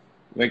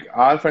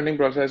 Our funding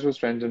process was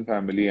friends and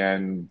family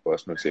and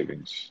personal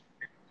savings.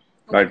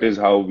 That is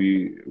how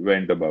we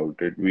went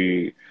about it.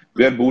 We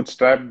are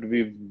bootstrapped.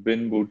 We've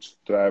been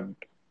bootstrapped,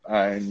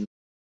 and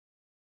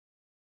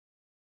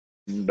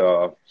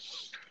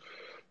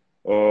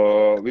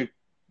we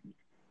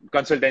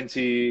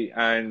consultancy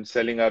and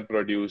selling our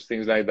produce,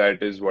 things like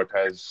that, is what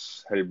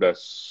has helped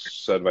us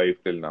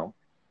survive till now.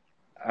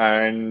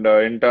 And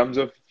in terms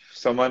of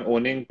someone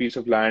owning a piece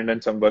of land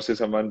and versus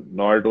someone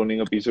not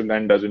owning a piece of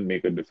land doesn't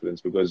make a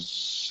difference,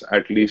 because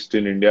at least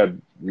in India,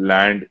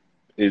 land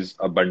is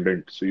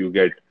abundant. So you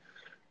get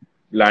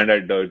land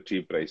at dirt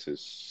cheap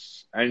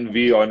prices. And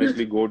we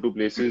honestly go to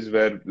places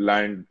where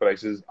land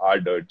prices are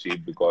dirt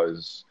cheap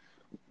because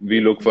we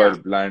look for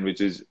land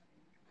which is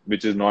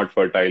not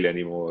fertile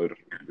anymore,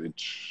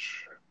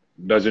 which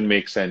doesn't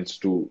make sense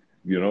to,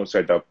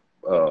 set up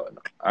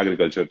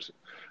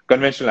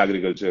conventional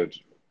agriculture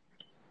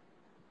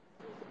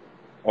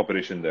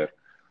operation there.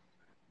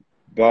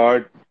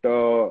 But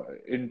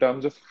in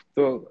terms of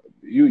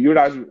you'd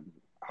ask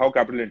how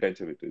capital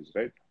intensive it is,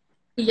 right?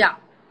 Yeah.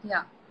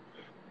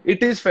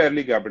 It is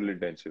fairly capital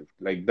intensive.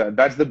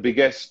 That's the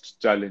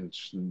biggest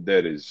challenge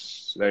there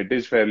is. It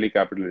is fairly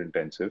capital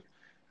intensive.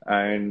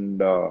 And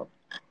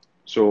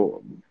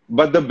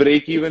but the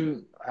break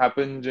even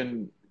happens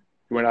in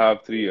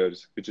 2.5, 3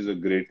 years, which is a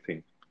great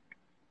thing.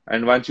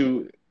 And once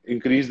you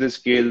increase the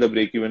scale, the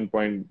break even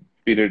point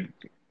period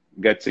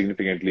gets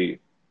significantly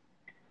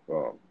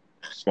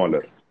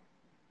smaller,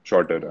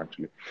 shorter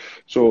actually.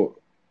 So,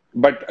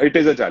 but it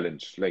is a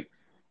challenge,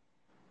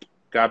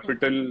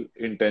 capital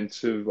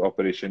intensive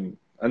operation.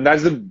 And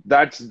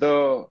that's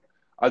the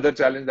other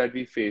challenge that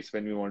we face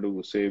when we want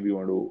to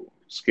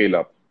scale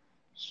up.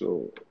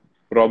 So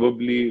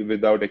probably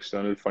without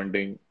external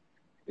funding,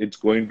 it's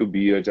going to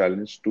be a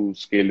challenge to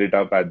scale it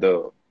up at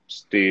the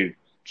stage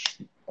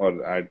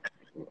or at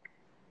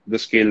the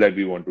scale that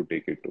we want to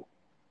take it to.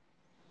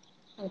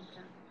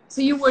 Okay.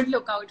 So you would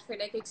look out for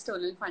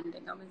external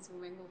funding, I'm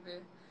assuming, over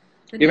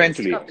the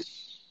Eventually,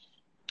 next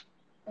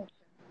yes.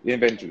 Okay.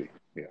 Eventually,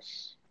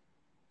 yes.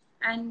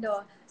 And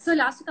so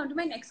last to come to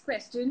my next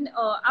question,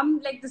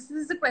 this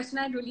is a question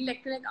I'd really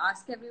like to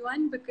ask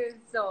everyone, because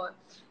so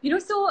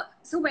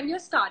when you're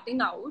starting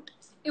out,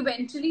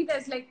 eventually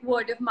there's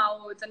word of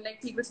mouth and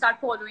people start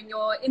following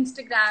your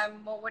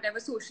Instagram or whatever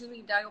social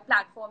media your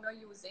platform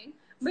you're using.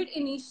 But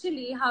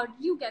initially, how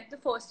did you get the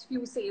first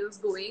few sales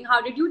going?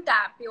 How did you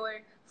tap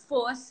your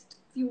first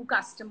few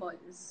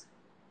customers?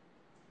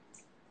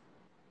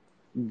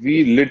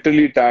 We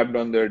literally tapped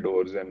on their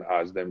doors and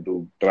asked them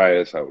to try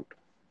us out.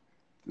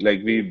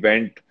 We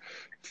went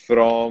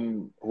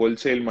from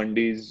wholesale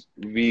mandis.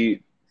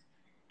 We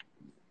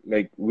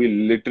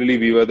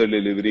were the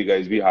delivery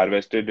guys. We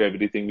harvested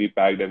everything, we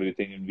packed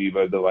everything, and we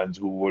were the ones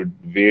who would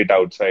wait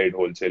outside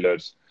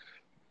wholesalers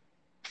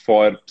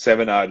for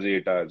 7 hours,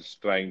 8 hours,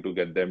 trying to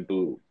get them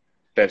to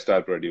test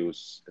our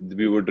produce.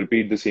 We would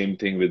repeat the same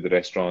thing with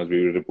restaurants.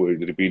 We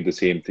would repeat the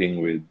same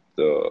thing with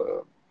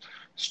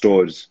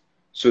stores.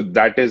 So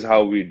that is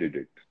how we did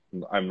it.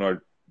 I'm not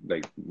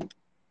like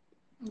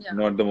Yeah.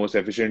 not the most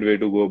efficient way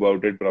to go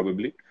about it,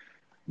 probably,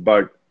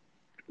 but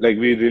like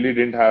we really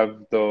didn't have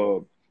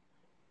the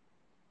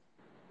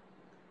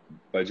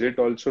budget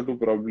also to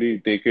probably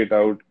take it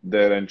out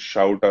there and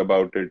shout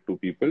about it to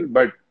people.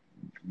 But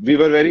we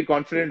were very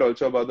confident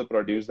also about the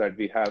produce that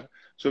we have.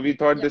 So we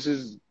thought Yeah.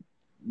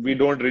 we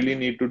don't really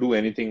need to do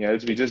anything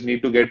else. We just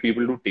need to get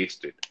people to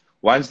taste it.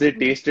 Once they Yeah.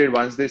 taste it,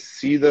 once they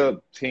see the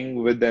thing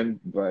with them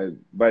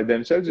by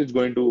themselves, it's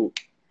going to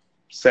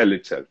sell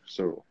itself.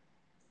 So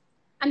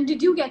And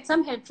did you get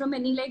some help from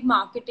any like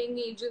marketing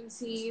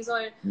agencies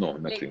or no,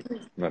 like nothing, no,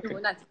 nothing, nothing?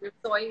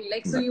 So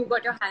like so you nothing.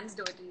 got your hands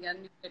dirty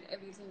and you did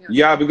everything Yeah,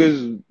 yourself. because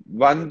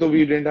one, though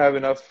we didn't have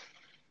enough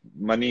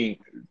money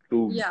to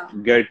Yeah.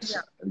 get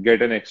Yeah. get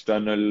an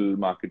external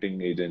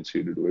marketing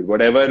agency to do it.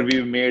 Whatever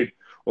we've made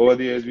over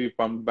the years, we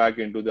pumped back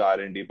into the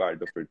R&D part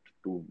of it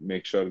to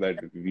make sure that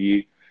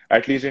we,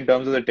 at least in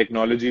terms of the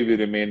technology, we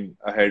remain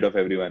ahead of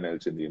everyone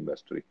else in the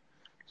industry.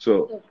 So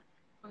Okay.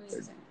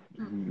 Amazing.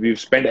 we've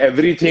spent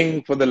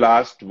everything for the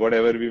last,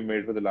 whatever we've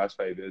made for the last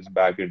 5 years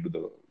back into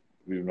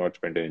we've not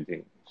spent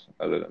anything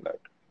other than that.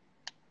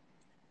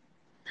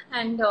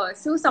 And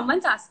so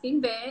someone's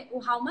asking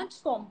how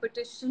much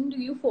competition do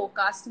you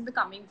forecast in the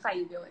coming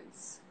 5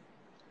 years?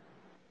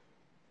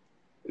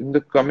 In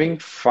the coming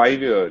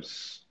 5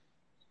 years,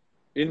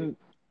 in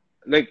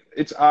like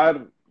it's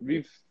our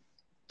we've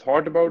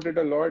thought about it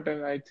a lot,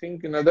 and I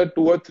think another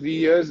 2 or 3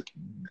 years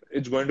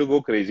it's going to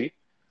go crazy.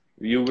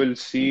 You will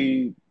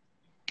see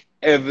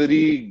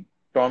every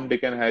Tom,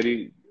 Dick, and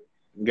Harry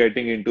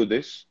getting into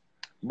this.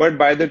 But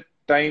by the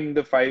time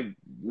 5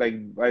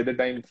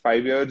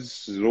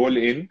 years roll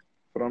in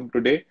from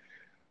today,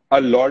 a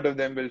lot of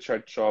them will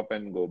shut shop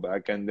and go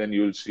back, and then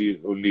you'll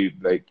see only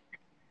like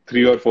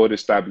 3 or 4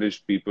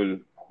 established people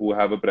who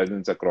have a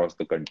presence across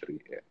the country.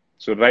 Yeah.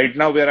 So right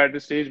now we're at a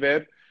stage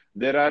where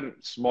there are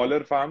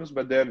smaller farms,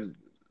 but they're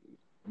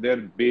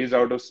based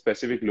out of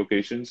specific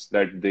locations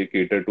that they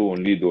cater to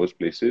only those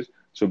places.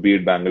 So be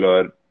it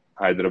Bangalore,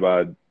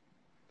 Hyderabad,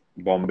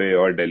 Bombay,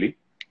 or Delhi.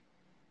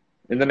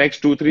 In the next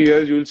 2, 3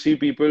 years, you'll see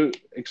people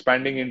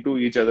expanding into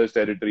each other's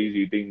territories,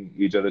 eating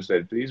each other's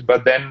territories.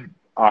 But then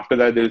after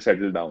that, they'll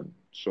settle down.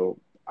 So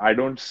I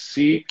don't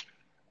see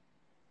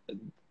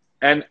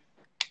an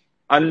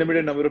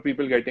unlimited number of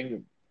people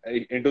getting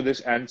into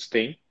this and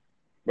staying,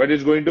 but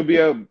it's going to be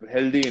a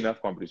healthy enough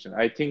competition.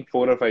 I think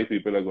 4 or 5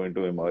 people are going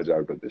to emerge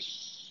out of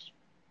this,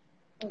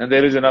 and there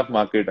Okay. is enough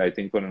market, I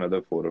think, for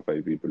another 4 or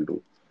 5 people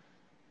to,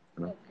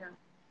 you know. Okay.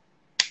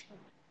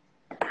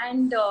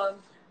 And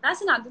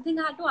that's another thing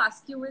I had to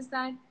ask you is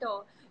that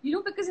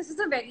because this is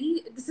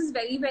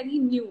very very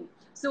new.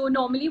 So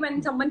normally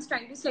when someone's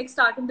trying to like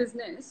start a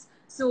business,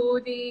 so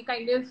they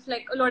kind of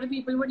like a lot of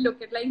people would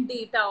look at like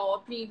data or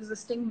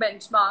pre-existing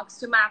benchmarks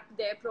to map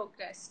their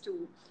progress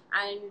to,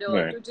 and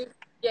Right. to just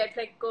get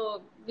like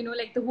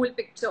like the whole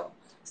picture.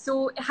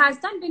 So has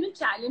that been a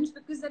challenge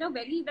because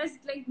there's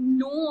like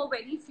no or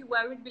very few,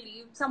 I would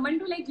believe, someone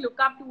to like look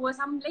up to or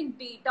some like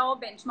data or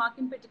benchmark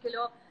in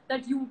particular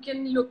that you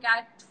can look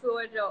at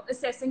for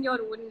assessing your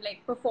own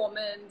like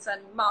performance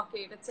and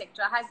market,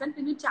 etc. Has that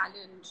been a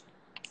challenge?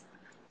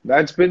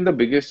 That's been the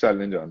biggest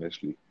challenge,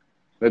 honestly.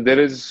 That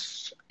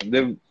there's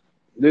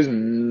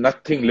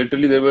nothing.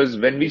 Literally, there was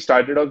when we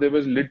started off, there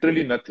was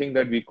literally nothing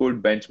that we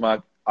could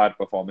benchmark our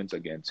performance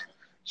against.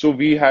 So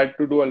we had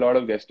to do a lot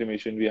of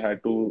guesstimation. We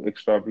had to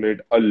extrapolate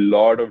a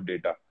lot of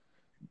data.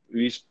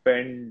 We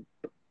spent,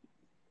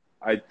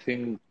 I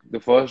think, the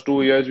first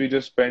 2 years we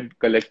just spent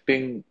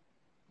collecting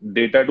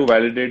data to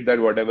validate that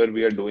whatever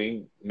we are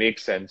doing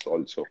makes sense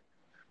also,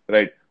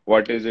 right?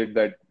 What is it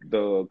that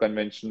the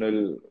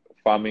conventional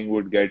farming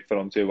would get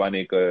from, say, 1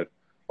 acre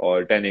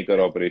or 10 acre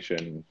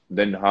operation?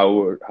 Then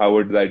how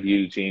would that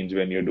yield change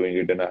when you're doing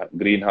it in a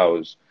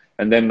greenhouse?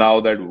 And then now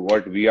that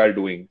what we are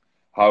doing,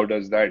 how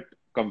does that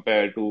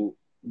compare to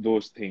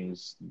those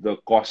things, the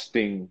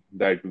costing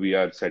that we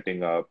are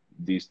setting up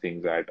these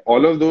things at?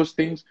 All of those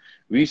things,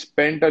 we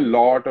spent a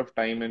lot of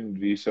time and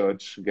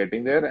research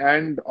getting there.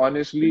 And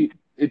honestly,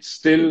 it's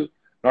still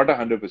not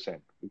 100%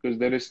 because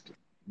there is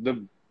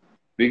the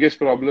biggest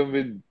problem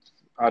with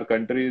our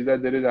country is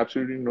that there is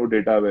absolutely no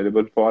data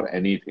available for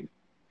anything.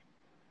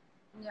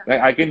 Yeah.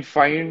 Like I can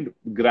find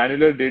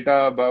granular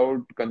data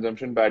about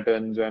consumption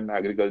patterns and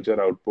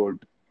agriculture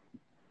output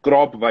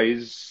crop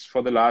wise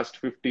for the last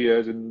 50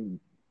 years in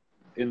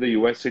the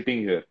US sitting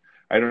here.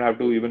 I don't have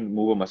to even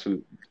move a muscle.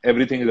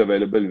 Everything is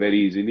available very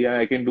easily, and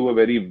I can do a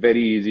very,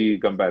 very easy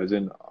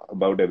comparison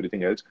about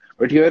everything else.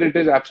 But here it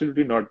is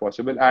absolutely not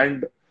possible,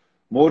 and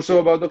more so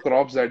about the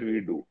crops that we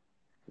do.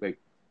 Like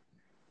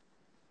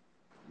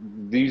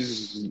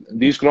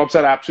these crops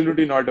are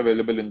absolutely not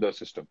available in the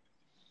system.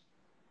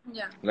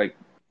 Yeah. Like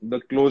the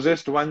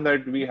closest one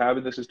that we have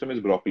in the system is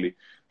broccoli.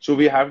 So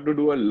we have to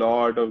do a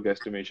lot of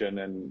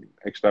guesstimation and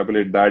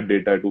extrapolate that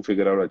data to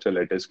figure out, अच्छा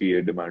lettuce की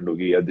ये demand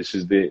होगी, या this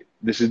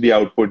is the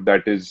output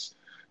that is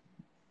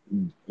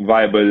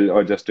viable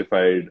or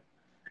justified.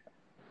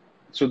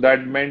 So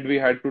that meant we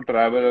had to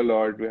travel a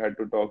lot. We had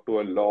to talk to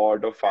a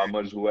lot of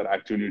farmers who are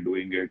actually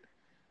doing it,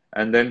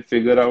 and then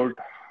figure out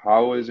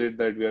how is it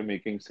that we are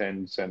making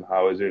sense and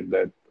how is it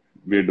that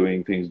we're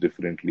doing things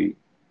differently.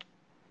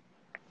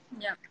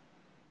 Yeah.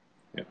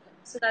 Yeah.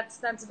 So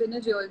that's been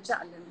a real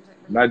challenge,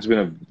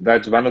 I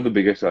That's one of the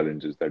biggest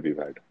challenges that we've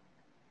had.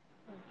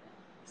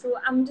 So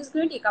I'm just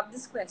going to take up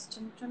this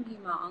question from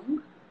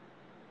Himang.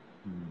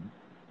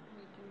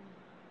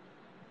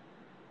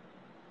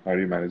 How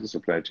do you manage the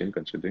supply chain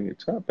considering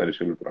it's a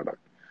perishable product?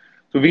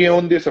 So we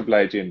own the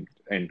supply chain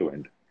end to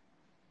end.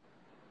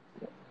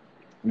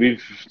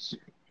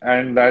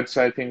 And that's,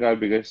 I think, our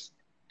biggest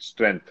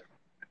strength,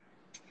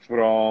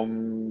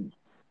 from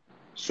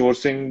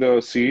sourcing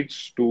the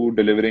seeds to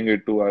delivering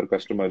it to our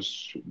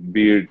customers,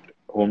 be it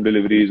home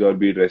deliveries or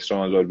be it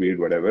restaurants or be it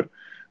whatever.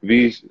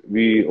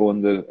 We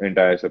own the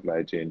entire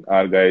supply chain.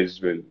 Our guys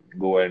will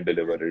go and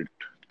deliver it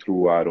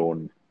through our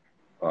own,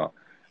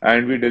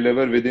 and we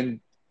deliver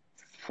within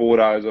 4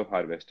 hours of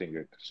harvesting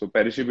it. So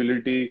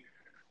perishability,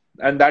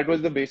 and that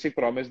was the basic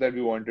promise that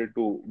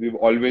we've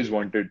always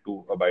wanted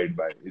to abide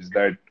by, is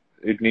that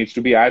it needs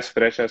to be as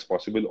fresh as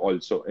possible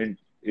also. And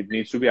it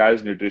needs to be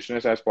as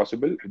nutritious as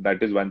possible.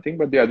 That is one thing.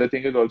 But the other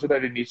thing is also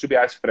that it needs to be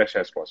as fresh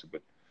as possible.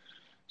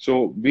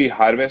 So we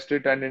harvest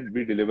it and then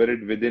we deliver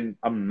it within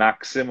a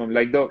maximum,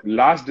 like the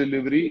last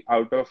delivery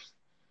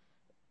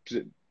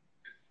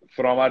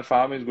from our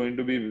farm is going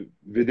to be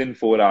within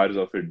 4 hours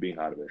of it being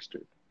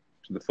harvested.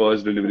 So the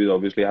first deliveries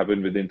obviously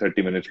happen within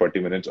 30 minutes,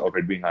 40 minutes of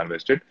it being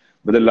harvested.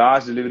 But the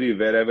last delivery,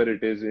 wherever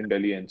it is in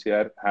Delhi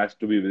NCR, has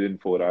to be within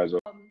 4 hours.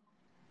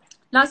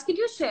 Last, could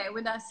you share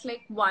with us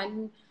like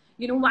one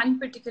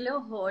particular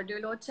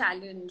hurdle or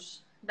challenge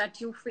that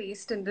you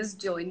faced in this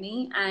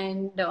journey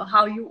and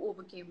how you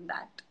overcame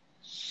that?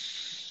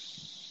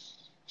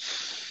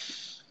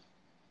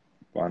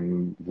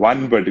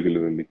 One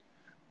particularly.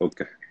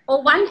 Okay.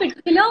 Or one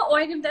particular, or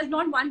if there's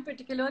not one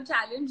particular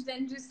challenge,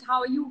 then just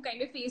how you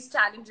kind of face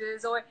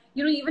challenges, or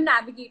even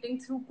navigating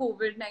through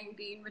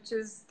COVID-19, which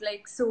is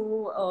like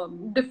so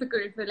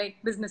difficult for like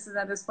businesses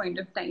at this point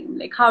of time.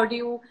 Like,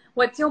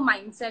 what's your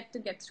mindset to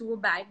get through a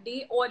bad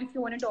day, or if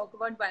you want to talk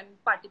about one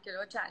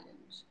particular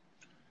challenge?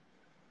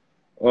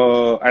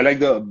 I like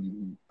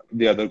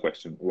the other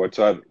question. What's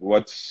our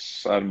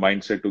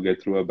mindset to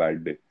get through a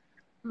bad day?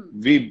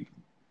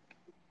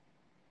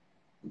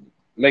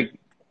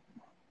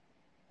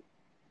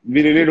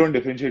 We really don't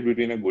differentiate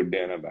between a good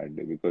day and a bad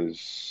day,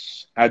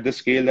 because at the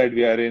scale that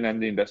we are in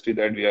and the industry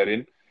that we are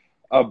in,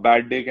 a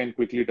bad day can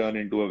quickly turn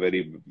into a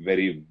very,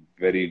 very,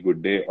 very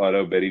good day, or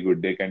a very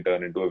good day can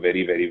turn into a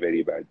very, very,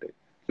 very bad day.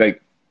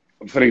 Like,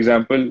 for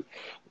example,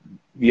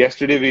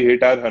 yesterday we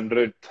hit our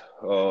 100th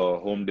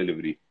home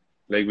delivery,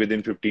 like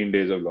within 15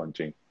 days of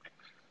launching.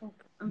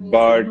 Amazing.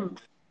 But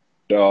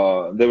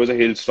there was a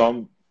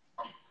hailstorm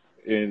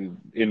in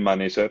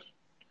Manesar,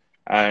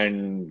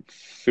 and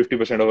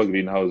 50% of our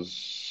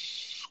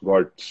greenhouse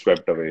got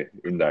swept away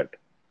in that.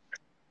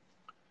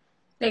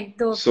 Like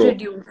the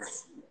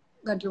produce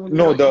that you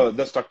No,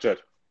 the structure.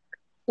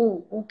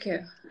 Oh,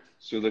 okay.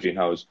 So the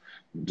greenhouse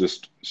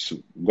just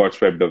got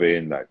swept away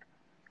in that.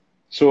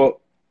 So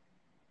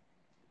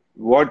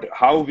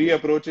how we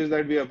approach is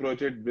that we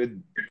approach it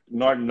with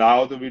not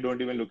now, so we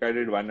don't even look at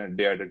it 1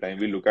 day at a time.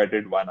 We look at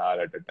it 1 hour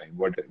at a time.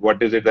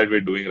 What is it that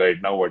we're doing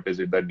right now? What is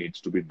it that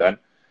needs to be done?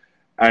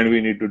 And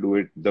we need to do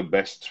it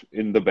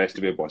in the best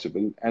way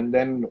possible. And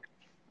then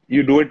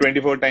you do it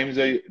 24 times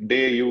a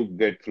day, you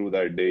get through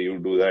that day. You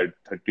do that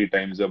 30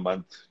 times a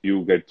month,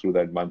 you get through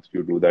that month.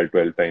 You do that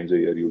 12 times a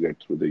year, you get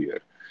through the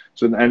year.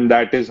 So, and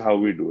that is how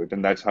we do it.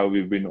 And that's how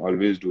we've been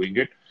always doing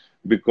it.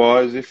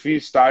 Because if we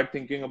start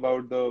thinking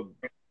about the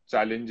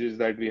challenges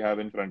that we have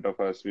in front of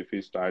us, if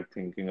we start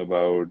thinking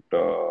about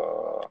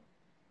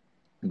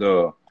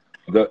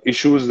the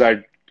issues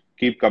that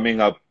keep coming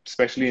up,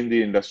 especially in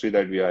the industry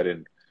that we are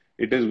in,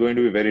 it is going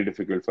to be very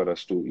difficult for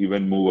us to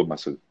even move a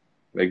muscle.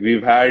 Like,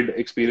 we've had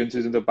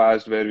experiences in the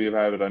past where we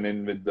have run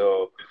in with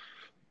the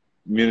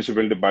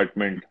municipal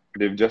department.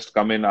 They've just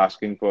come in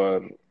asking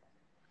for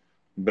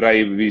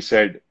bribe. We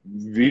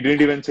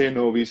didn't even say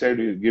no. We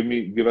said,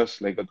 give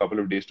us like a couple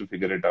of days to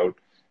figure it out.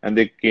 And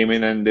they came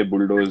in and they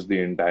bulldozed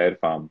the entire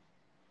farm.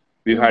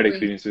 We've had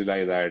experiences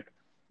like that.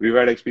 We've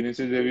had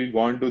experiences where we've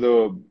gone to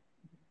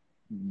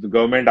the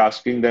government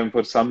asking them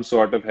for some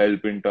sort of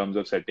help in terms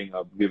of setting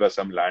up, give us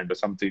some land or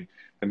something.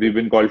 And we've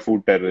been called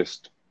food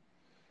terrorists.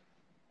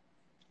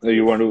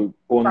 You want to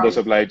own the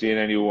supply chain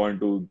and you want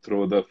to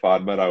throw the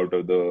farmer out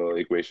of the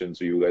equation.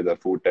 So you guys are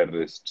food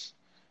terrorists.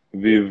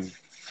 We've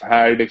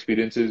had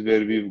experiences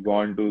where we've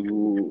gone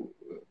to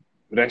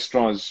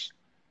restaurants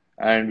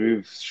and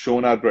we've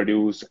shown our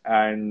produce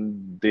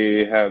and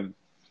they have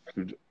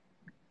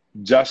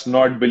just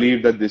not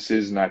believed that this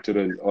is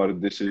natural or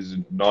this is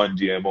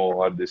non-GMO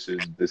or this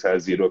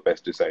has zero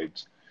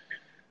pesticides.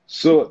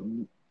 So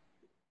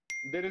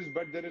there is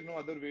no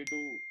other way to,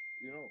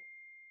 you know,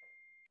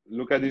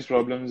 look at these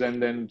problems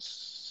and then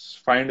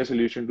find a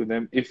solution to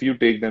them if you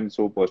take them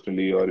so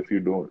personally, or if you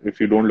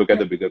don't look at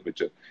Yeah. the bigger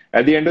picture.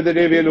 At the end of the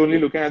day, we are only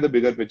looking at the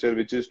bigger picture,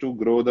 which is to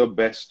grow the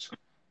best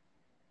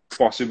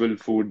possible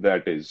food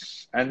that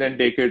is, and then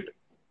take it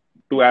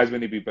to as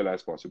many people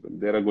as possible.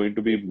 There are going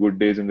to be good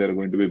days and there are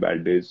going to be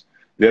bad days.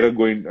 There are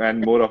going,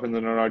 and more often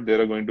than not,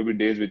 there are going to be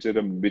days which are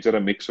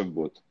a mix of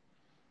both.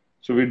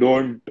 So we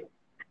don't,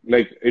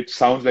 like, it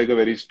sounds like a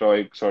very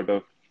stoic sort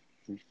of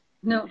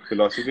No.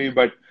 philosophy,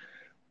 but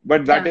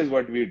that Yeah. is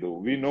what we do.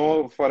 We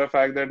know for a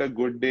fact that a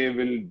good day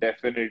will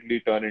definitely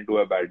turn into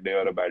a bad day,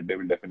 or a bad day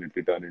will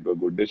definitely turn into a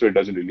good day. So it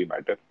doesn't really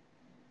matter,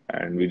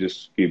 and we just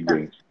keep Yeah.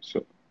 going.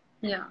 So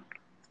Yeah.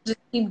 Just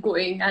keep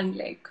going and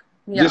like,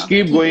 just yeah,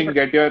 keep keep. going.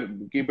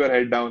 Keep your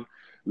head down,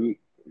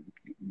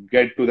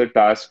 get to the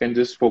task, and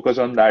just focus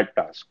on that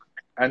task.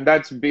 And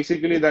that's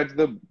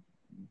the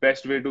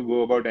best way to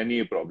go about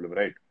any problem,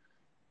 right?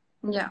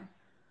 Yeah.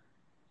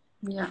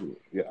 Yeah. So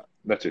yeah,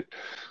 that's it.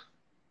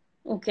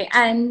 Okay.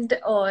 And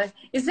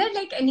is there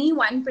like any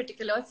one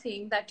particular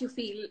thing that you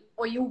feel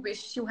or you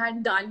wish you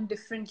had done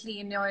differently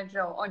in your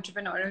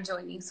entrepreneurial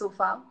journey so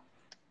far?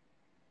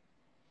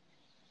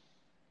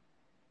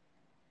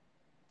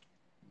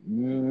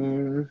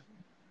 Mm,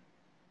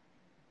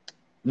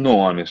 no,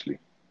 honestly.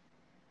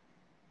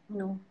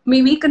 No.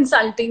 Maybe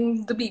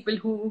consulting the people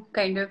who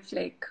kind of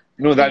like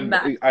No, that came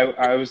back.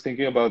 I was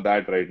thinking about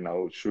that right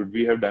now. Should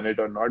we have done it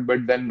or not?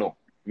 But then no,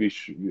 we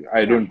should.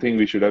 I Yeah. don't think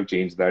we should have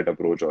changed that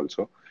approach.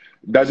 Also,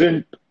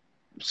 doesn't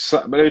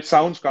but it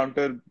sounds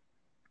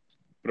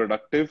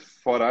counterproductive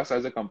for us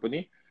as a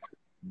company.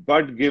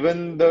 But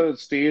given the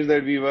stage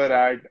that we were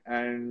at,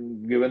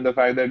 and given the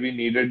fact that we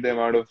needed the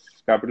amount of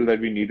capital that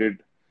we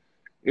needed,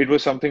 it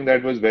was something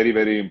that was very,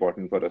 very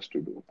important for us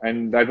to do.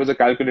 And that was a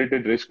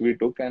calculated risk we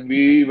took. And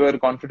we were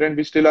confident,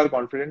 we still are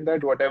confident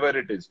that whatever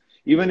it is,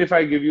 even if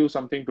I give you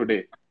something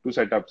today to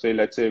set up, say,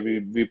 let's say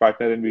we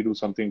partner and we do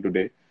something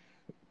today,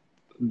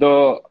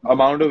 the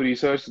amount of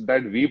research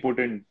that we put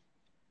in,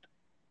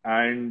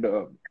 and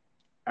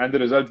and the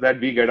results that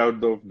we get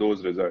out of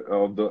those results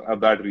of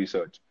that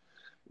research,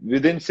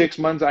 within 6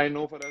 months, I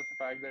know for a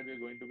fact that we're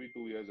going to be 2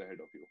 years ahead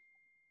of you.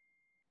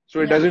 So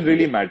it Yeah. doesn't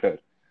really matter.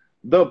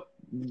 The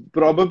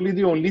Probably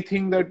the only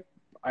thing that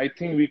I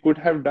think we could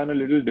have done a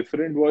little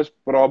different was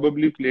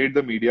probably played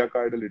the media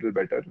card a little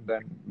better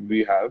than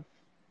we have,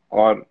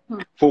 or Hmm.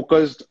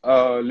 focused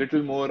a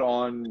little more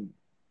on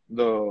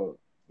the,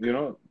 you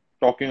know,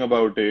 talking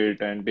about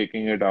it and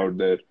taking it out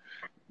there.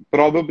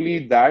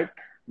 Probably that,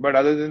 but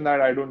other than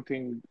that, I don't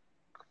think,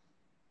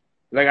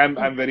 like, I'm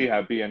Okay. very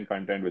happy and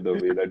content with the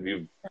way that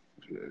we've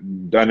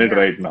done it Yeah.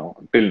 right now,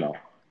 till now.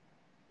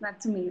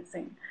 That's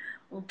amazing.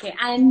 Okay,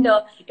 and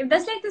if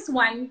there's like this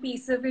one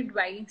piece of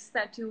advice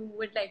that you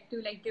would like to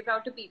like give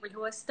out to people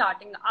who are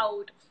starting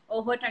out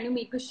or who are trying to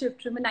make a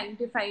shift from a 9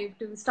 to 5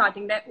 to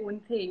starting their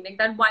own thing, like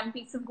that one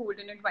piece of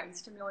golden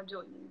advice from your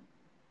journey.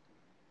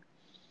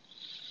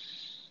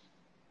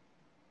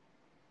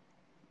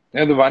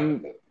 Yeah, the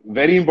one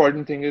very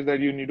important thing is that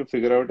you need to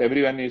figure out,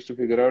 everyone needs to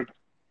figure out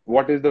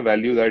what is the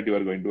value that you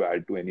are going to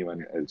add to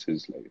anyone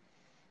else's life.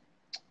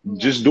 Yeah.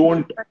 Just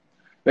don't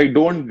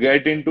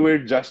get into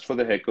it just for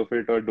the heck of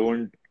it, or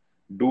don't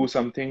do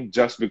something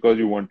just because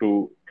you want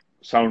to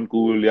sound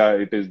cool. Yeah,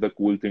 it is the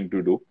cool thing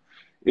to do.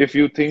 If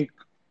you think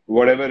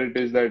whatever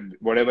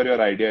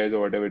your idea is,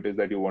 or whatever it is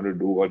that you want to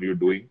do or you're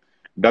doing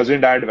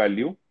doesn't add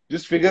value,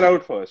 just figure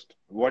out first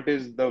what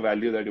is the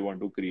value that you want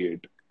to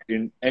create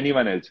in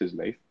anyone else's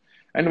life.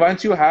 And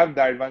once you have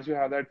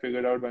that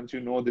figured out, once you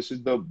know this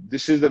is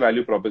the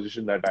value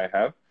proposition that I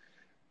have,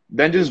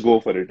 then just go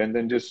for it, and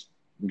then just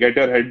get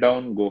your head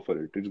down, go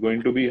for it. It's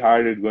going to be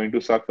hard, it's going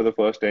to suck for the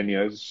first 10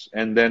 years,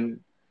 and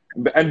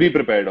be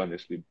prepared,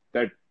 honestly,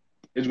 that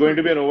it's going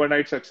to Hmm. be an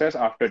overnight success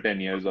after 10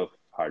 years of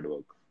hard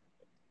work.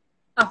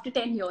 After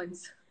 10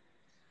 years.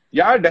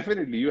 Yeah,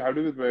 definitely. You have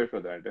to be prepared for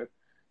that.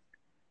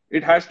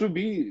 It has to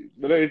be,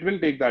 well, it will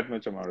take that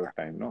much amount of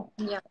time, no?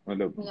 Yeah.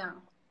 Matlab, Yeah.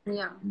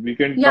 Yeah. we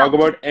can Yeah. talk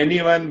about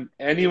anyone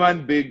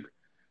big,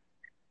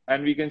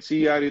 and we can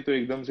see, yaar, ye to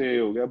ekdam se ye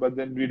ho gaya, but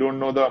then we don't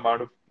know the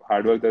amount of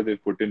hard work that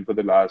they've put in for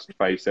the last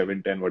 5,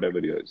 7, 10, whatever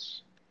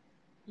years.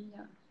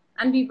 Yeah.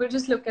 And people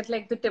just look at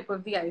like the tip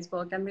of the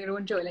iceberg and they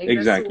don't realize there's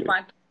Exactly.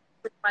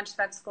 so much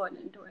that's gone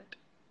into it.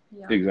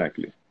 Yeah.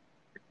 Exactly.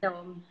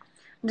 I'm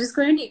just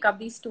going to take up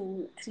these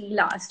three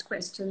last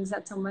questions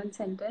that someone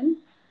sent in.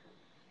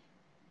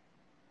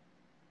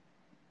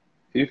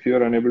 If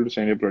you're unable to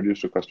send your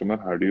produce to customer,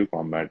 how do you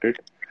combat it?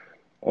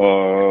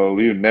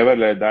 We never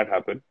let that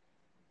happen.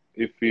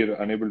 If we're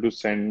unable to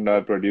send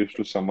our produce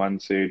to someone,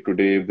 say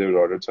today, if they've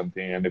ordered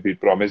something, and if we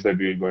promise that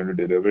we're going to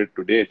deliver it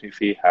today, if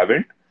we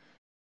haven't,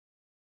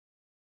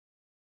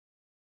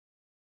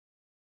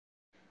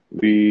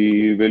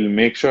 we will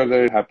make sure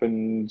that it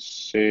happens,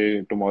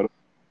 say tomorrow.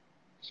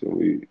 So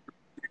we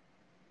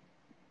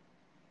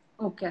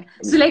Okay.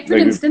 So, like for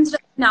like we, instance,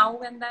 right now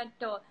when that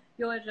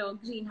your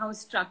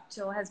greenhouse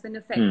structure has been hmm.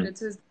 affected,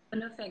 so it's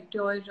going to affect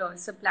your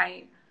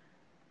supply.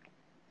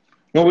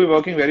 No, we're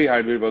working very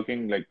hard. We're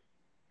working like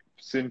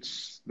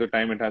since the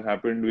time it has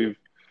happened, we've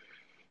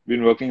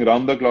been working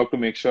around the clock to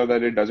make sure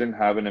that it doesn't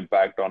have an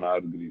impact on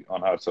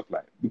our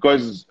supply.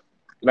 Because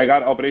like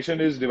our operation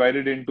is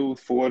divided into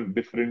four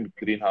different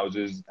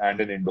greenhouses and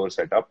an indoor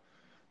setup.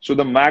 So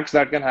the max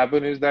that can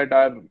happen is that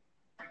our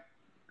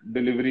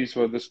deliveries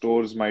for the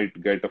stores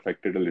might get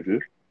affected a little,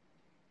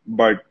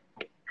 but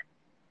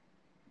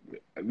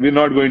we're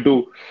not going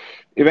to.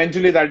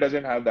 Eventually, that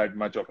doesn't have that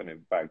much of an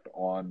impact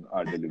on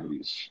our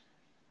deliveries.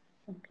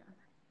 Okay.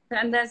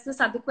 And there's this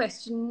other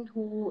question: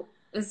 who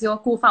is your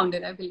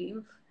co-founder? I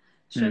believe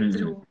Shrimp Hmm.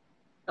 Dhruv.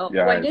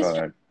 Yeah, What I does saw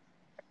Shrimp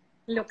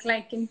that. look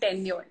like in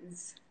 10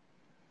 years?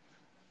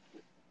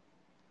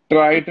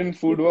 Triton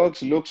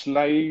Foodworks looks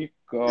like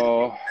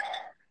it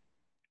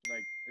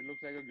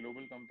looks like a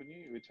global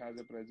company which has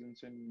a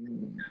presence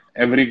in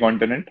every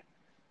continent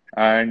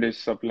and is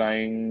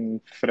supplying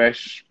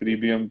fresh,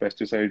 premium,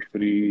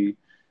 pesticide-free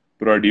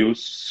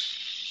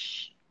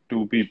produce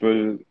to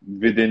people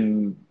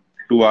within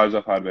 2 hours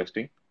of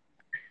harvesting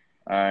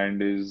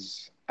and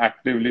is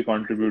actively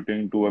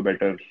contributing to a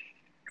better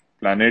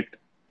planet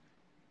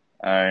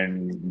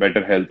and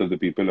better health of the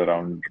people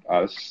around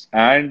us.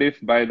 And if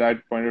by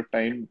that point of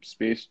time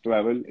space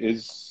travel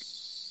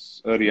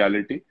is a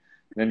reality,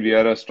 then we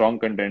are a strong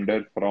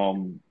contender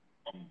from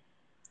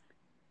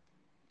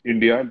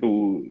India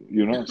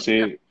to,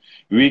 say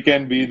we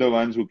can be the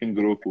ones who can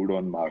grow food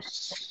on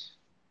Mars.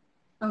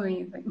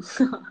 Amazing.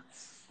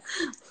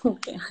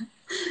 Okay.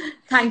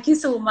 Thank you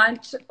so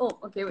much. Oh,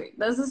 okay, wait.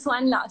 There's this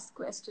one last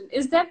question.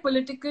 Is there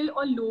political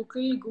or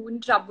local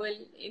goon trouble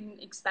in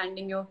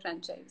expanding your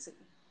franchising?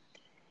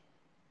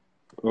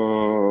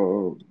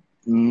 Uh,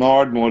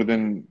 Not more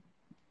than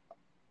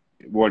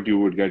what you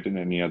would get in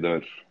any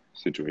other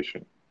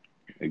situation.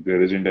 Like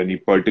there isn't any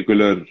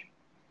particular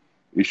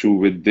issue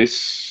with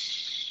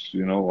this,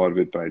 or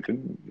with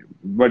Triton,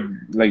 but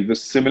like the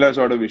similar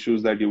sort of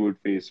issues that you would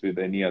face with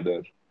any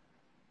other,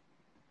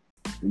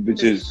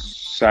 which is Business.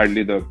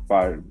 sadly the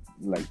part,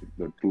 like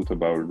the truth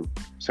about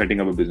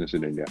setting up a business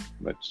in India.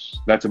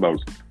 That's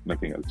about it,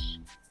 nothing else.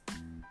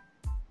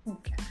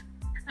 Okay.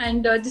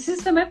 And this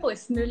is for my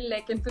personal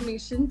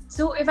information.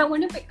 So if I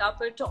want to pick up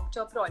a Chop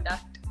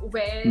product,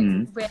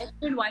 Hmm. where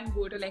should one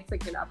go to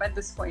pick it up at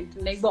this point,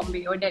 in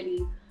Bombay or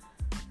Delhi?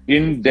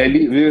 In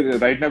Delhi,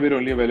 right now we're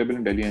only available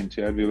in Delhi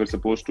NCR. We were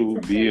supposed to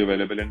be Okay.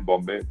 available in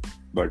Bombay,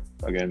 but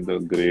again, the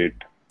great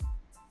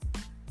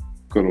Yeah.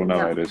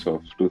 coronavirus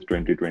of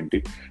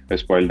 2020 has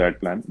spoiled that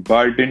plan.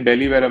 But in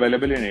Delhi, we're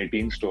available in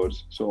 18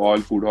 stores. So all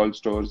food hall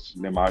stores,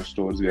 Lemar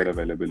stores, we are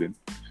available in.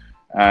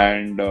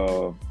 And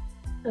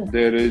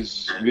there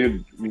is,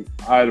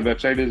 our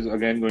website is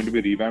again going to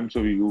be revamped.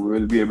 So you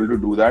will be able to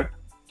do that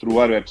through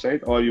our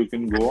website, or you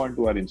can go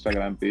onto our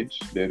Instagram page.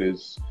 There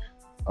is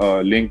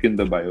a link in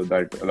the bio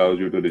that allows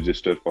you to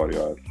register for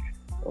your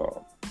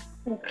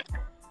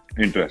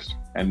interest,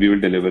 and we will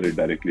deliver it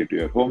directly to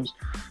your homes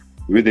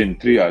within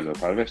 3 hours of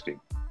harvesting.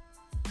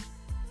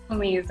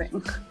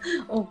 Amazing.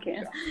 Okay.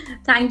 Yeah.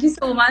 Thank you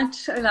so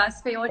much,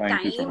 Ulas, for your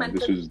Thank you so time much. and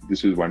for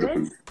This is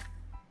wonderful. this.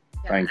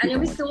 Yeah. Thank you And it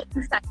so was much. so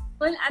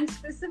insightful and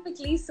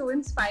specifically so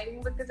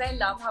inspiring because I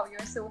love how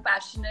you're so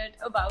passionate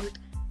about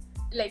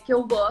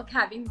your work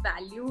having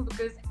value,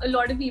 because a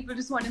lot of people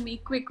just want to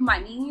make quick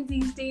money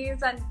these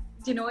days, and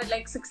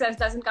success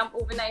doesn't come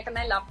overnight. And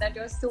I love that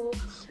you're so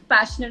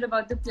passionate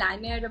about the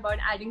planet, about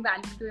adding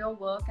value to your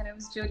work, and it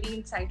was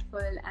really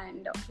insightful.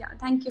 And yeah,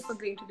 thank you for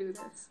agreeing to do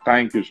this.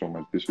 Thank you so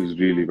much. This is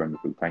really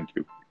wonderful. Thank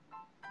you.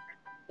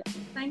 Yeah.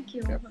 Thank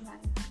you. Yeah.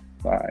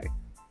 Bye. Bye.